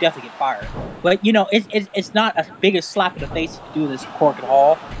would definitely get fired. But it's not as big a slap in the face to do this at Corkin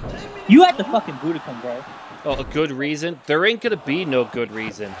Hall. You had the fucking Budokan, bro. Oh, a good reason? There ain't gonna be no good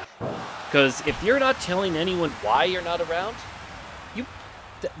reason. Because if you're not telling anyone why you're not around,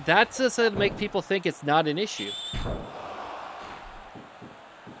 that's just to make people think it's not an issue.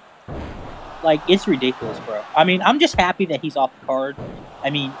 Like, it's ridiculous, bro. I mean, I'm just happy that he's off the card. I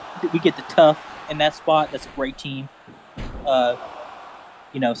mean, we get the Tough in that spot. That's a great team. So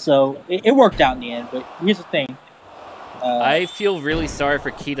it worked out in the end. But here's the thing. I feel really sorry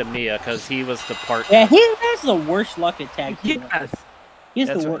for Kitamiya because he was the partner. Yeah, he has the worst luck at tag team. Yes. He's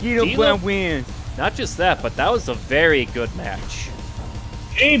the worst. D'Lo wins. Not just that, but that was a very good match.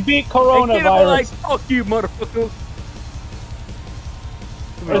 He beat coronavirus. Like, fuck you, motherfucker.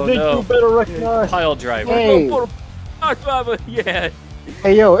 I think you better recognize. Pile driver. Hey. Yeah.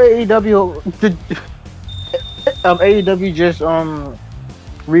 Hey, yo, AEW. AEW just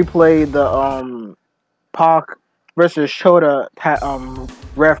replayed the Pac versus Shota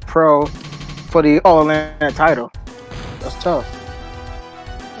Ref Pro for the All Atlantic title. That's tough.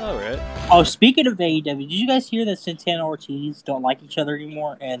 All right. Oh, speaking of AEW, did you guys hear that Santana and Ortiz don't like each other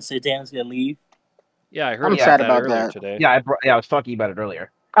anymore, and Santana's gonna leave? Yeah, I heard I'm sad about that today. Yeah, I was talking about it earlier.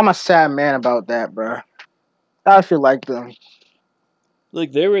 I'm a sad man about that, bro. I feel like them.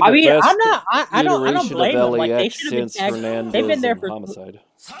 Like they were the best. I don't blame them. Like they should have been. Hernandez They've been there for Homicide.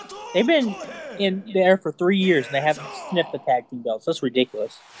 They've been in there for 3 years and they haven't sniffed the tag team belts. That's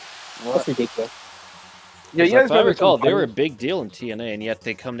ridiculous. That's ridiculous. Yeah, if I recall, they were a big deal in TNA, and yet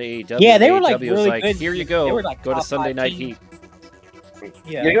they come to AEW. Yeah, they were AEW like really was good. Here you go. They were like go to Sunday Night Heat.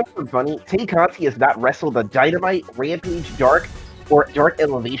 Yeah. You know what's funny? Tay Conti has not wrestled a Dynamite, Rampage, Dark, or Dark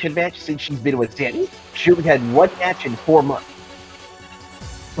Elevation match since she's been with Sammy. She only had one match in 4 months.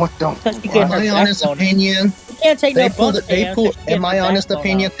 What the? In my honest opinion, You can't take they no pulled. bumps, They man, pulled. 'cause you In get my the honest backbone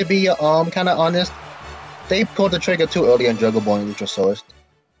opinion, out. to be kind of honest, they pulled the trigger too early on Jungle Boy and Luchasaurus.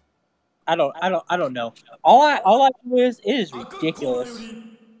 I don't know. All I know is it is ridiculous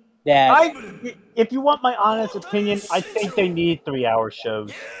that If you want my honest opinion, I think they need 3-hour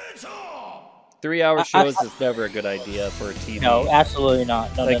shows. 3-hour shows is never a good idea for a TV. No, absolutely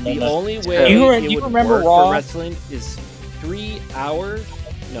not. No, like no, the no. only way You it would remember work Raw? for wrestling is 3 hours.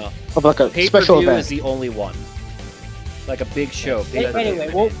 No, Like a pay per special view event. is the only one. Like a big show. Wait,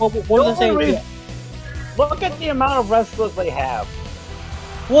 what does it say? Look at the amount of wrestlers they have.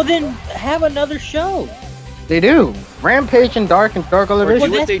 Well, then have another show. They do. Rampage and Dark Or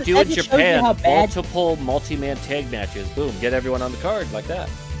Elevation. do what they do that in just shows you Japan. how bad- Multiple multi-man tag matches. Boom, get everyone on the card like that.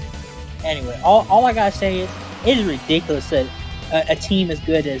 Anyway, all I gotta say is it is ridiculous that a team as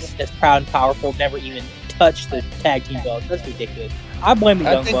good as Proud and Powerful never even touched the tag team belts. That's ridiculous. I blame the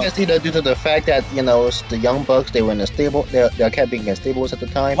I Young think Bucks. that's either due to the fact that it's the Young Bucks. They were in a stable. They kept being in stables at the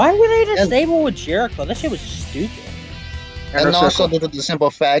time. Why were they in a And- stable with Jericho? That shit was stupid. And also due to the simple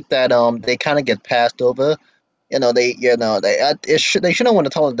fact that they kind of get passed over. They shouldn't want to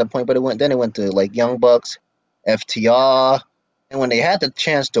tell at that point, but it went to like Young Bucks, FTR, and when they had the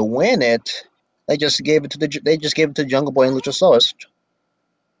chance to win it, they just gave it to Jungle Boy and Luchasaurus.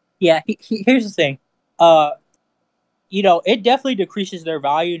 Yeah, here's the thing. It definitely decreases their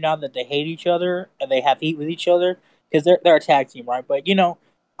value now that they hate each other and they have heat with each other because they're a tag team, right? But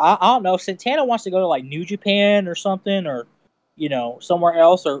I don't know. Santana wants to go to like New Japan or something, or somewhere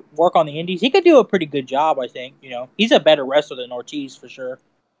else, or work on the Indies. He could do a pretty good job, I think. He's a better wrestler than Ortiz for sure.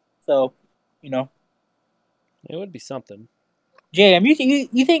 So, it would be something. JM,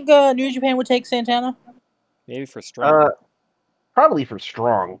 you think New Japan would take Santana? Maybe for Strong. Probably for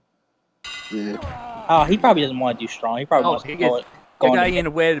Strong. Yeah. Oh, he probably doesn't want to do Strong. He probably wants to go The on guy the- in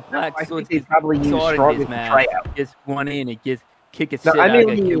the red black I suit think they probably use sword in Strong his as a mouth. tryout. Gets one in and gets kick his No, shit I out mean,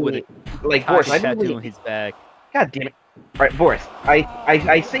 of a kid with a like Boris, I tattoo mean, on his back. God damn it! All right, Boris,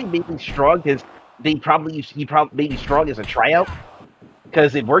 I say maybe Strong because he probably maybe Strong as a tryout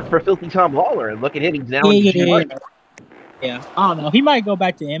because it worked for Filthy Tom Lawler, and look at him, he's now in G1. Yeah, I don't know. He might go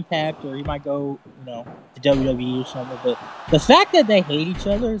back to Impact, or he might go, to WWE or something. But the fact that they hate each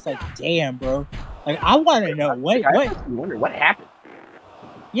other is like, damn, bro. Like, I want to know I wonder what happened.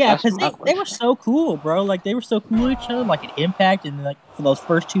 Yeah, That's because my they question. were so cool, bro. Like, they were so cool with each other, like at Impact, and like for those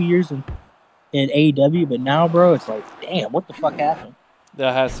first 2 years in AEW. But now, bro, it's like, damn, what the fuck happened?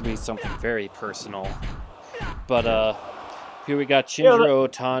 That has to be something very personal. But here we got Shinjiro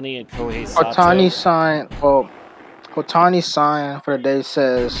Otani and Kohei Sato. Otani signed for the day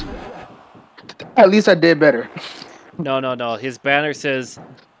says, at least I did better. No. His banner says,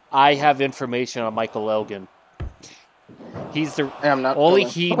 I have information on Michael Elgin. He's the I'm not only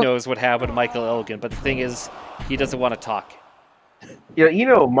feeling- he knows what happened to Michael Elgin, but the thing is, he doesn't want to talk. Yeah,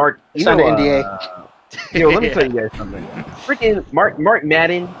 Mark. Signed an NDA. Let me tell you guys something. Freaking Mark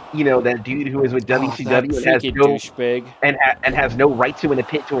Madden, that dude who is with WCW and has freaking no douchebag. and has no right to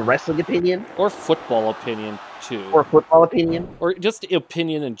a wrestling opinion Or football opinion, too. or football opinion. Or just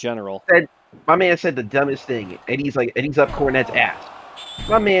opinion in general. My man said the dumbest thing, and he's up Cornette's ass.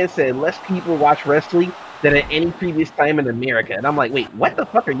 My man said less people watch wrestling than at any previous time in America, and I'm like, wait, what the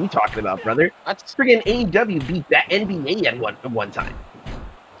fuck are you talking about, brother? That's friggin' AEW beat that NBA at one time.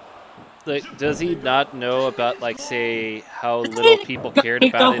 Like, does he not know about, say, how little people cared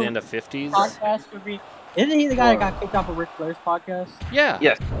about it in the 50s? Podcast would be. Isn't he the guy that got kicked off of Ric Flair's podcast? Yeah.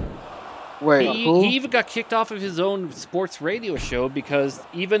 Yes. Wait, He who? even got kicked off of his own sports radio show because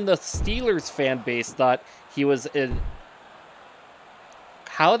even the Steelers fan base thought he was in.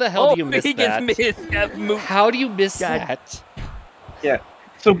 How the hell do you miss he that? just missed that move. How do you miss God. that? Yeah.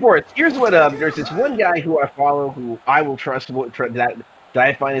 So, Boris, here's what there's this one guy who I follow who I will trust that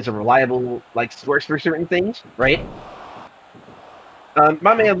I find is a reliable source for certain things, right?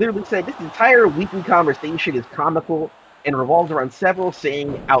 My man literally said this entire weekly conversation is comical and revolves around several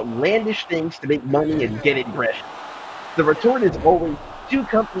saying outlandish things to make money and get impressions. The retort is always two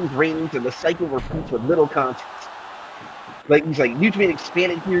companies' ratings and the cycle repeats with little context. He's like, New Japan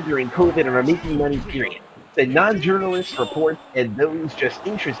expanded here during COVID and are making money, period. Said non-journalists, reports, and those just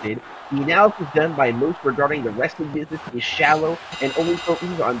interested, the analysis done by most regarding the wrestling business is shallow and only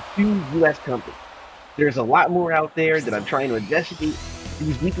focuses on 2 U.S. companies. There's a lot more out there that I'm trying to investigate.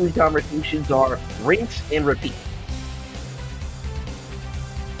 These weekly conversations are rinse and repeat.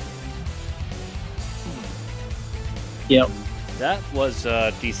 Yep. That was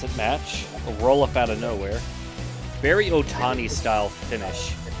a decent match. A roll-up out of nowhere. Very Otani-style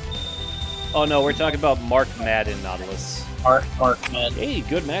finish. Oh no, we're talking about Mark Madden, Nautilus. Art, man. Hey,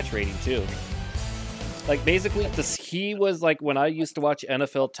 good match rating too. Like basically, he was like when I used to watch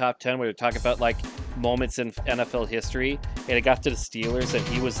NFL Top 10, where we were talking about like moments in NFL history, and it got to the Steelers, and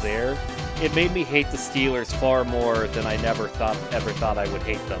he was there. It made me hate the Steelers far more than I ever thought I would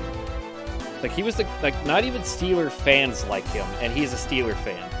hate them. Like he was like not even Steeler fans like him, and he's a Steeler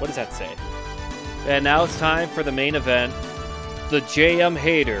fan. What does that say? And now it's time for the main event: the JM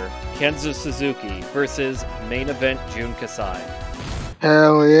hater Kenzo Suzuki versus main event Jun Kasai.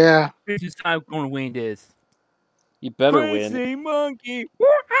 Hell yeah! This is how I'm gonna win this. You better Crazy win. Monkey.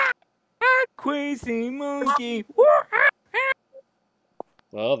 Crazy monkey.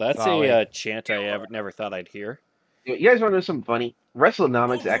 Well, that's a chant I never thought I'd hear. You guys want to know something funny?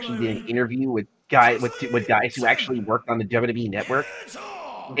 WrestleNomics actually did an interview with guys who actually worked on the WWE Network,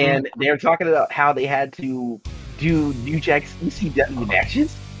 and they were talking about how they had to do New Jack's ECW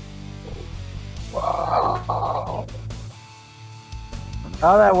matches. Wow.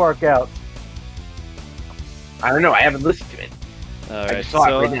 How'd that work out? I don't know. I haven't listened to it. All I right, just saw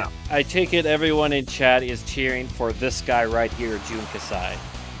so it right now. I take it everyone in chat is cheering for this guy right here, Jun Kasai.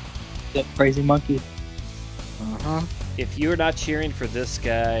 The crazy monkey. If you're not cheering for this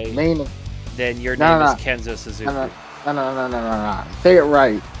guy, then your No, name no, is Kenzo Suzuki. No. Say it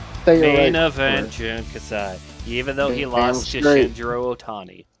right. Say it Main right. event, Jun Kasai. Even though he Damn lost to straight. Shinjiro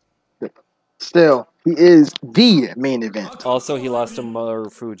Otani. Still, he is the main event. Also, he lost to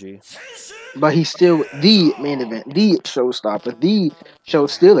Marufuji. But he's still the main event, the showstopper, the show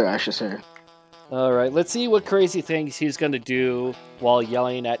stealer, I should say. All right, let's see what crazy things he's going to do while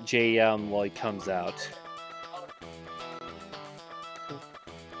yelling at JM while he comes out.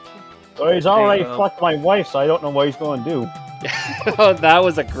 So he's already fucked my wife, so I don't know what he's going to do. Oh, that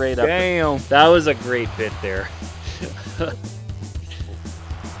was a great episode. Damn. That was a great bit there.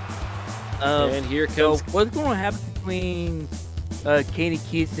 And here comes... So what's going to happen between Katie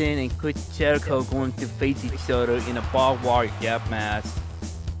Kingston and Chris Jericho going to face each other in a barbed wire death match?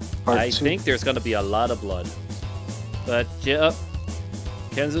 I think there's going to be a lot of blood. But, yeah,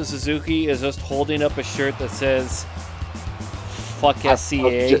 Kenzo Suzuki is just holding up a shirt that says, "Fuck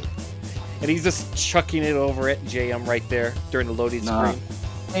SCA." And he's just chucking it over at JM right there during the loading screen.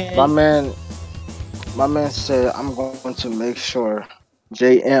 My man said, I'm going to make sure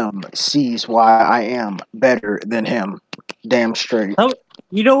JM sees why I am better than him. Damn straight. Oh,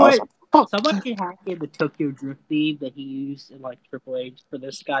 you know what? Also, Someone can hack in the Tokyo Drift theme that he used in like Triple H for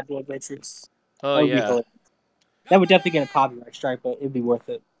this goddamn entrance. Oh, That would be yeah. hilarious. That would definitely get a copyright strike, but it'd be worth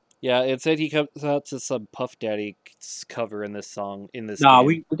it. Yeah, it said he comes out to some Puff Daddy cover in this song. No,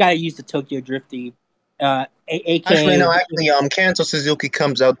 game. we gotta use the Tokyo Drift theme. AKA... Actually, Kanto Suzuki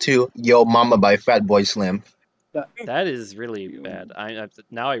comes out to Yo Mama by Fatboy Slim. That is really bad.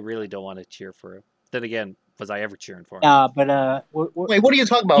 Now I really don't want to cheer for him. Then again, was I ever cheering for him? Wait, what are you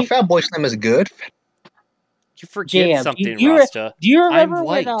talking about? Fatboy Slim is good. You forget Jam, something, do you Rasta. Do you remember I'm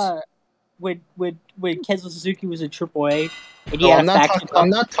white. when Kenzo Suzuki was in AAA and he No, had I'm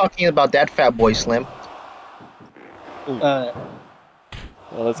not talking about that Fatboy Slim. Well,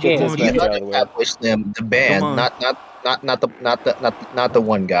 let's get this He's match not out of the the way. Fatboy Slim, the band, not the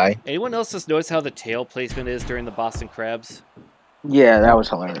one guy. Anyone else just notice how the tail placement is during the Boston Crabs? Yeah, that was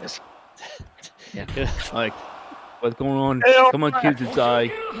hilarious. Yeah. Like, what's going on? Come on, kids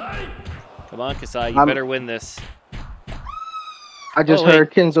inside. Come on, Kasai, you better win this. I just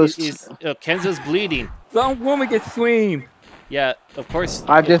heard Kenzo's... Kenzo's bleeding. Some woman gets sweamed. Yeah, of course.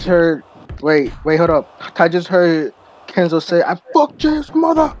 I just heard... Wait, hold up. I just heard Kenzo say, I fucked Jay's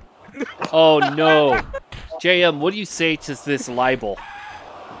mother. Oh, no. JM, what do you say to this libel?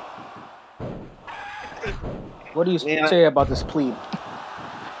 What do you say about this plea?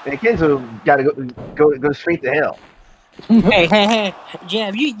 Man, Kenzo got to go straight to hell. hey,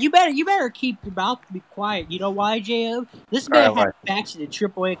 Jam, you better keep your mouth to be quiet. You know why, Jam? This man had a faction in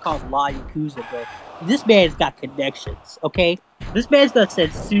AAA called La Yakuza, bro. This man's got connections, okay? This man's gonna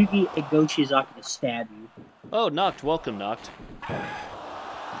send Sugi and Gochi is not gonna stab you. Oh, Noct, welcome, Noct.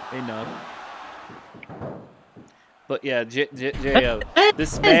 Hey, Noct. But yeah,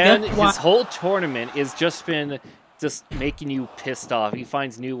 this man, his whole tournament has just been making you pissed off. He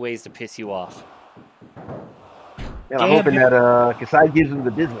finds new ways to piss you off. And I'm hoping that Kasai gives him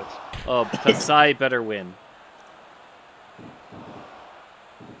the business. Oh, Kasai better win.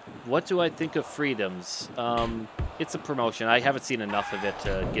 What do I think of Freedoms? It's a promotion. I haven't seen enough of it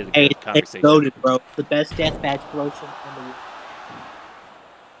to get a good conversation. It's loaded, bro. The best deathmatch promotion in the world.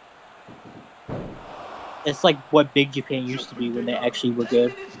 It's like what Big Japan used to be when they actually were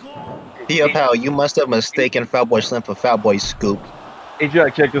good. Yeah, pal, you must have mistaken Fatboy Slim for Fatboy Scoop. Hey,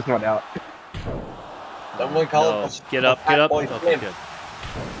 Jack, check this one out. Someone call No, him get up, get up. Boy Okay, Slim. good.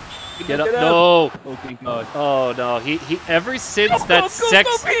 Get up. No. Okay, God. Oh no. He ever since that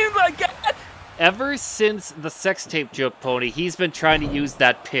ever since the sex tape joke, Pony, he's been trying to use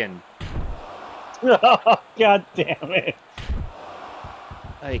that pin. Oh, God damn it.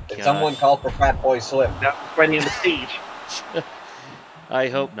 Did someone call for Fat Boy Slim? That was fighting on the stage. I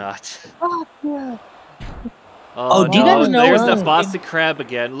hope not. Oh, yeah. Oh, do you guys know there's what- the Boston Crab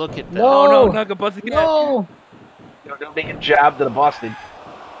again. Look at that. Oh No. no, not a buzzer. No. Don't make a job to the Boston.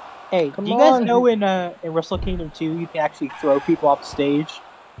 Hey, Come do you guys on. know in Wrestle Kingdom 2 you can actually throw people off the stage?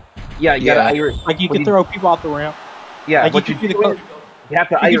 Yeah, you gotta Irish. Like you What can do you- throw people off the ramp. Yeah, Like what you you can do do the is you have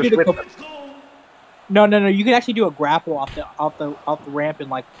to you can Irish do the whip them. No. You can actually do a grapple off the ramp and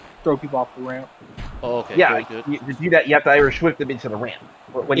like throw people off the ramp. Oh, okay. Yeah, Good. to do that, you have to Irish whip them into the ramp.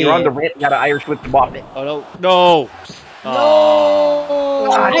 When you're on Yeah. the ramp, you gotta Irish whip them off it. Oh no. No.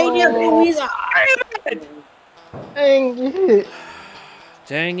 Oh. Dang it.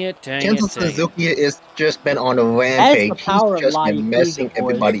 Dang it. Kansas Dang it. Suzuki has just been on a That's rampage. the power He's of just live been messing TV,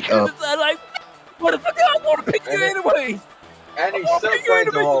 boys. everybody up. I like, motherfucker, I want to pick you anyways. And he's I still wanna pick you trying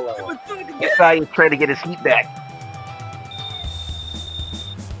to anyways. roll out. This guy is trying to get his heat back.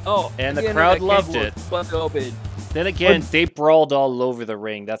 Oh, And the yeah, no, crowd that loved cable it. was busted open. Then again, they brawled all over the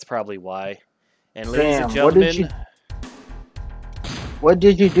ring. That's probably why. And ladies and Damn, what did gentlemen, What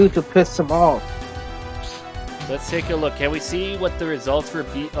did you do to piss him off? let's take a look. Can we see what the results for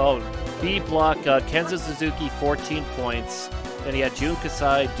B block? Kenzo Suzuki 14 points. Then you had Jun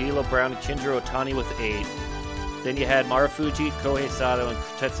Kasai, D'Lo Brown, and Shinjiro Otani with 8. Then you had Marufuji, Kohei Sato, and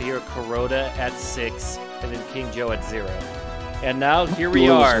Tetsuhiro Kuroda at 6, and then King Joe at 0. And now here we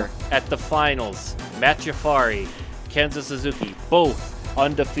are at the finals. Matt Jafari, Kenzo Suzuki, both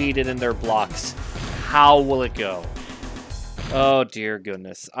undefeated in their blocks. How will it go? Oh dear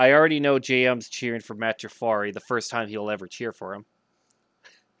goodness. I already know JM's cheering for Matt Jafari the first time he'll ever cheer for him.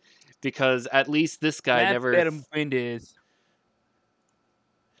 Because at least this guy Matt never... better win this.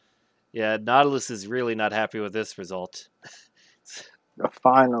 Yeah, Nautilus is really not happy with this result. The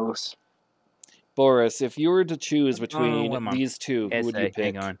finals. Boris, if you were to choose between wait, Mom. these two, who would you Essay,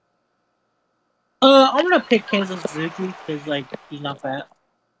 pick? hang on. I'm gonna pick Kansas Suzuki because like he's not fat.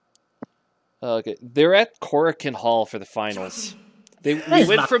 Okay, they're at Korakuen Hall for the finals. We is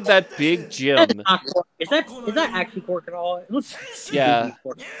went not- from that big gym. Is that actually Cork at all? It looks Yeah.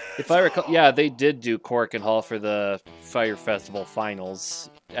 If I recall, yeah, they did do Korakuen Hall for the Fire Festival finals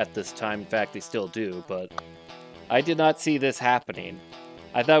at this time. In fact, they still do, but I did not see this happening.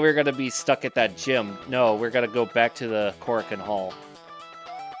 I thought we were going to be stuck at that gym. No, we're going to go back to the Korakuen Hall.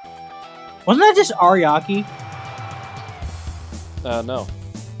 Wasn't that just Ariaki? No.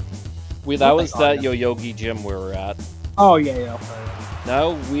 That was that Yoyogi gym we were at. Oh yeah.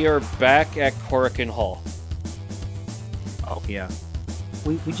 Now we are back at Korakuen Hall. Oh yeah.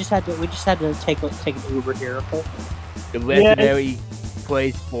 We just had to take an Uber here, okay? The legendary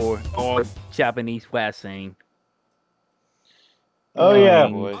place for all Japanese wrestling. Oh yeah.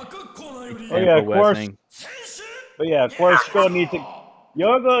 boy. Oh yeah, of course. Oh yeah, of course.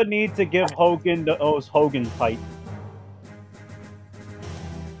 You're gonna need to give Hogan those Hogan fight.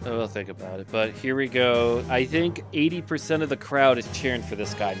 We'll think about it. But here we go. I think 80% of the crowd is cheering for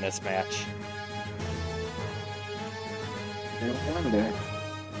this guy in this match.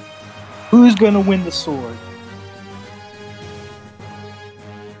 Who's gonna win the sword?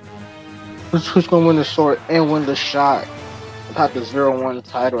 Who's gonna win the sword and win the shot? About the 0-1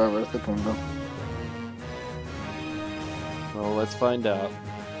 title at Wrestle Kingdom. Well, let's find out.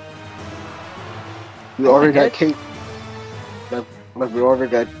 We already got we already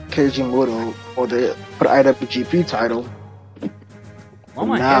got Keiji Muto for the IWGP title. Oh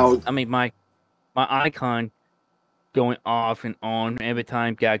my Now- head! I mean, my icon going off and on every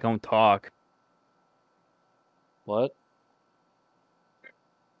time guy gonna talk. What?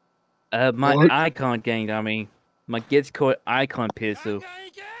 My What? icon gang. I mean, my gets caught icon pistol.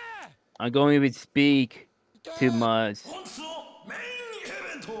 I'm going to even speak too much.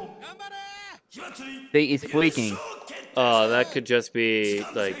 It's freaking. That could just be,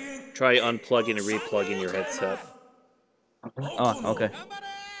 like, try unplugging and replugging your headset. Oh, okay.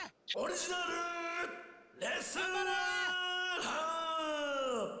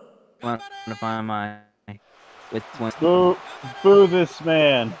 Want to find my which one? Boo this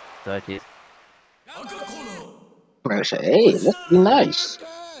man. Such is. I say, hey, let's be nice.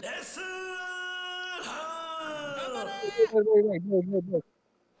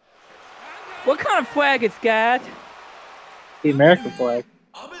 What kind of flag is that? The American flag.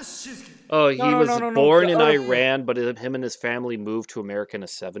 Oh, he No, was no, born the in other Iran, but him and his family moved to America in the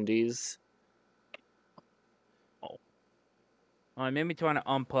 70s. I made me trying to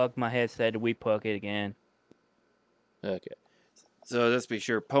unplug my headset and replug it again. Okay. So let's be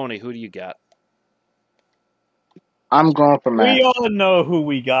sure. Pony, who do you got? I'm going for Matt. We all know who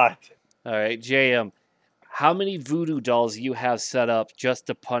we got. All right, JM. How many voodoo dolls you have set up just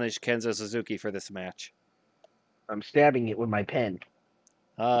to punish Kenzo Suzuki for this match? I'm stabbing it with my pen.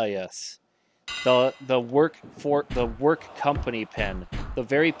 Ah, yes. The work company pen. The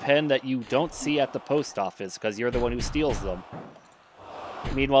very pen that you don't see at the post office because you're the one who steals them.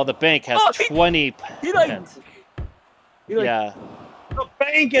 Meanwhile, the bank has 20 pens. Yeah. The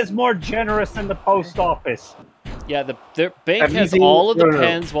bank is more generous than the post office. Yeah, the bank has all of the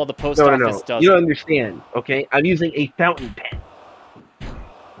pens while the post office doesn't. You don't understand, okay? I'm using a fountain pen.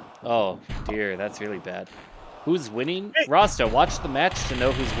 Oh, dear, that's really bad. Who's winning? Rasta, watch the match to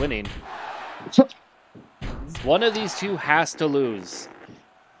know who's winning. One of these two has to lose.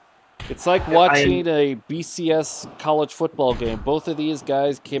 It's like watching a BCS college football game. Both of these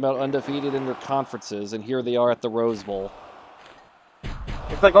guys came out undefeated in their conferences, and here they are at the Rose Bowl.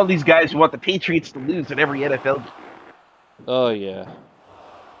 It's like all these guys who want the Patriots to lose in every NFL game. Oh, yeah.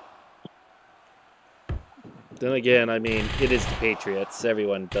 Then again, I mean, it is the Patriots.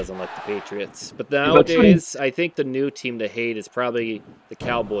 Everyone doesn't like the Patriots. But nowadays, I think the new team to hate is probably the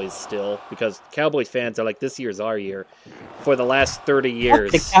Cowboys still. Because Cowboys fans are like, this year's our year. For the last 30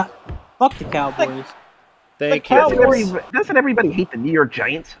 years. Fuck the Cowboys. Thank you. Doesn't everybody hate the New York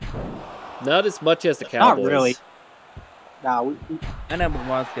Giants? Not as much as the Cowboys. Not really. No, I never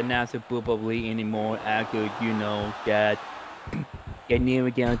watched the National Football League anymore after, that they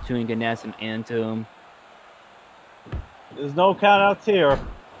never got to the national anthem. There's no countouts here.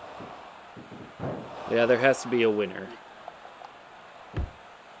 Yeah, there has to be a winner.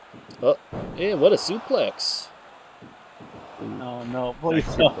 Oh, yeah, what a suplex. No,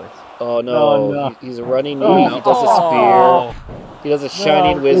 please no. Oh, no. No. He's a running knee. He does a spear. He does a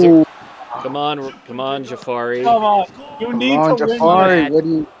shining wizard. Come on, Jafari. Come on. You need to Jafari, win. what do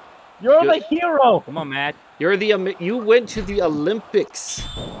you... You're the hero. Come on, Matt. You went to the Olympics.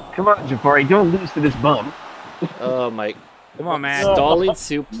 Come on, Jafari. Don't lose to this bum. Oh, my. Come on, Matt. Stalling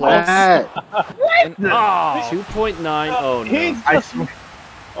suplex. What? 2.9. Oh, no.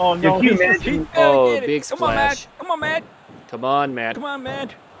 Oh, no. Oh, big Come on, Matt. splash. Come on, Matt. Come on, Matt. Come on,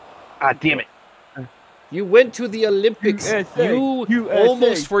 Matt. Ah, damn it. You went to the Olympics. USA, You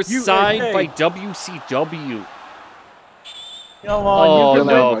almost were signed by WCW. Come on, Oh,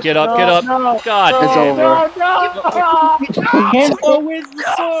 no. Get up. No, God. It's over. Kenzo wins the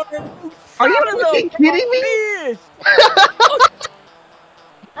sword. Are you fucking kidding me?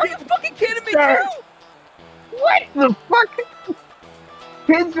 Are you fucking kidding me, too? What the fuck?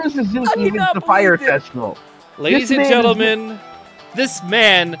 Kenzo Suzuki wins the Fire Festival. Ladies and gentlemen, this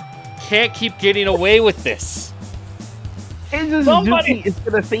man can't keep getting away with this. Kenzo Suzuki is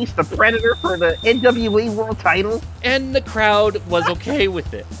going to face the Predator for the NWA World Title. And the crowd was okay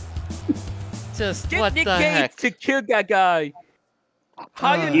with it. Just Get what Nick the Gage heck? to kill that guy.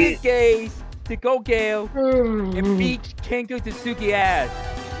 Hire Nick Gage to go Gale and beat Kenzo Suzuki ass.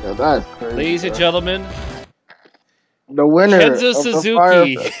 Yeah, that's crazy. Ladies and gentlemen, the winner Kenzo of the Suzuki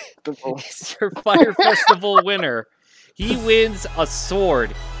Fire Festival. is your Fire Festival winner. He wins a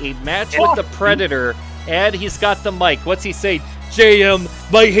sword, a match with the Predator, and he's got the mic. What's he say? JM,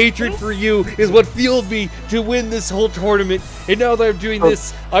 my hatred for you is what fueled me to win this whole tournament. And now that I'm doing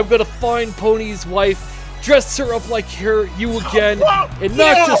this, I'm going to find Pony's wife, dress her up like you again. And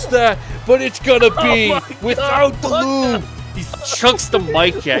not just that, but it's going to be without the lube. He chucks the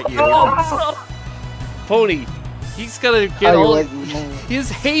mic at you. Pony, he's going to get all... His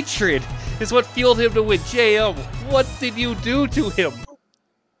hatred is what fueled him to win. JM, what did you do to him?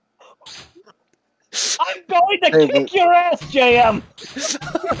 I'm going to kick your ass, JM.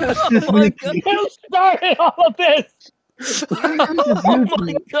 Oh my God. You started all of this. Oh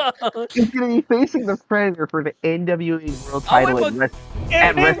my God. He's going to be facing the Predator for the NWA World Title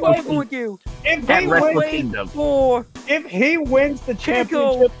at Wrestle Kingdom. If he wins the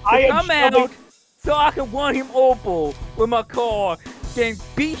championship, I am out so I can run him over with my car, then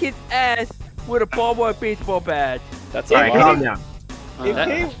beat his ass with a barbed wire baseball bat. That's all right. Calm down.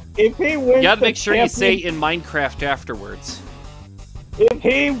 If he wins, you gotta make sure you say in Minecraft afterwards. If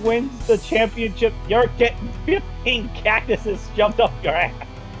he wins the championship, you're getting 15 cactuses jumped up your ass.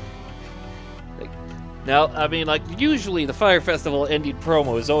 Now, I mean, like, usually the Fire Festival ending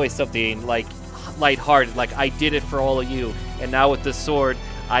promo is always something, like, lighthearted, like, I did it for all of you, and now with the sword,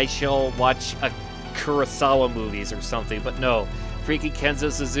 I shall watch a Kurosawa movies or something, but no. Freaking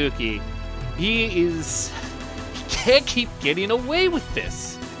Kenzo Suzuki, he can't keep getting away with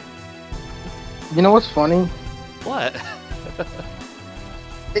this. You know what's funny? What?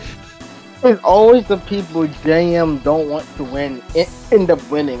 It's always the people JM don't want to win end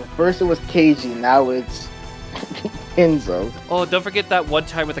up winning. First it was KG, now it's Enzo. Oh, don't forget that one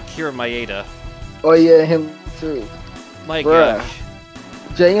time with Akira Maeda. Oh yeah, him too. My Bruh. gosh.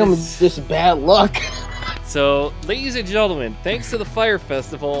 JM is just bad luck. So, ladies and gentlemen, thanks to the Fire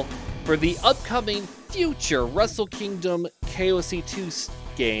Festival for the upcoming future Wrestle Kingdom KOC 2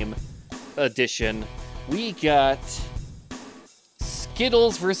 game edition, we got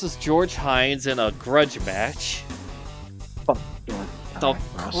Skittles versus George Hines in a grudge match. The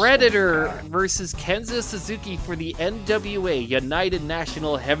Predator versus Kenzo Suzuki for the NWA United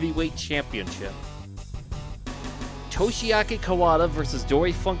National Heavyweight Championship. Toshiaki Kawada versus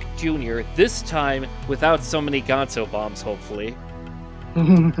Dory Funk Jr., this time without so many Gonzo bombs, hopefully.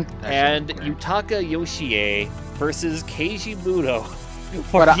 And Yutaka Yoshie versus Keiji Muto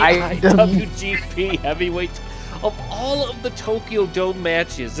for the IWGP Heavyweight. Of all of the Tokyo Dome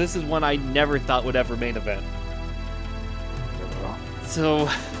matches, this is one I never thought would ever main event. So,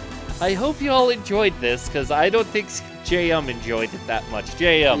 I hope you all enjoyed this, because I don't think JM enjoyed it that much.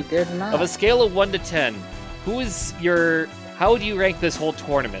 JM, of a scale of 1 to 10, how do you rank this whole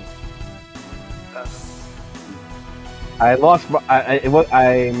tournament? I lost.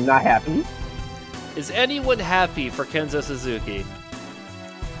 I'm not happy. Is anyone happy for Kenzo Suzuki?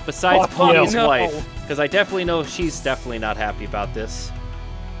 Besides Pony's wife, because I definitely know she's definitely not happy about this.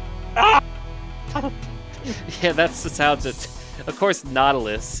 Yeah, that's the sounds of course,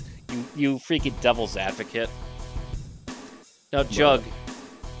 Nautilus, you freaking devil's advocate. Now, Jug,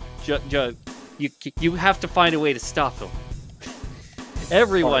 you have to find a way to stop him.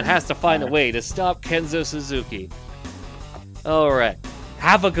 Everyone has to find a way to stop Kenzo Suzuki. All right,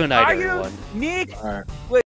 have a good night, everyone. Nick? All right.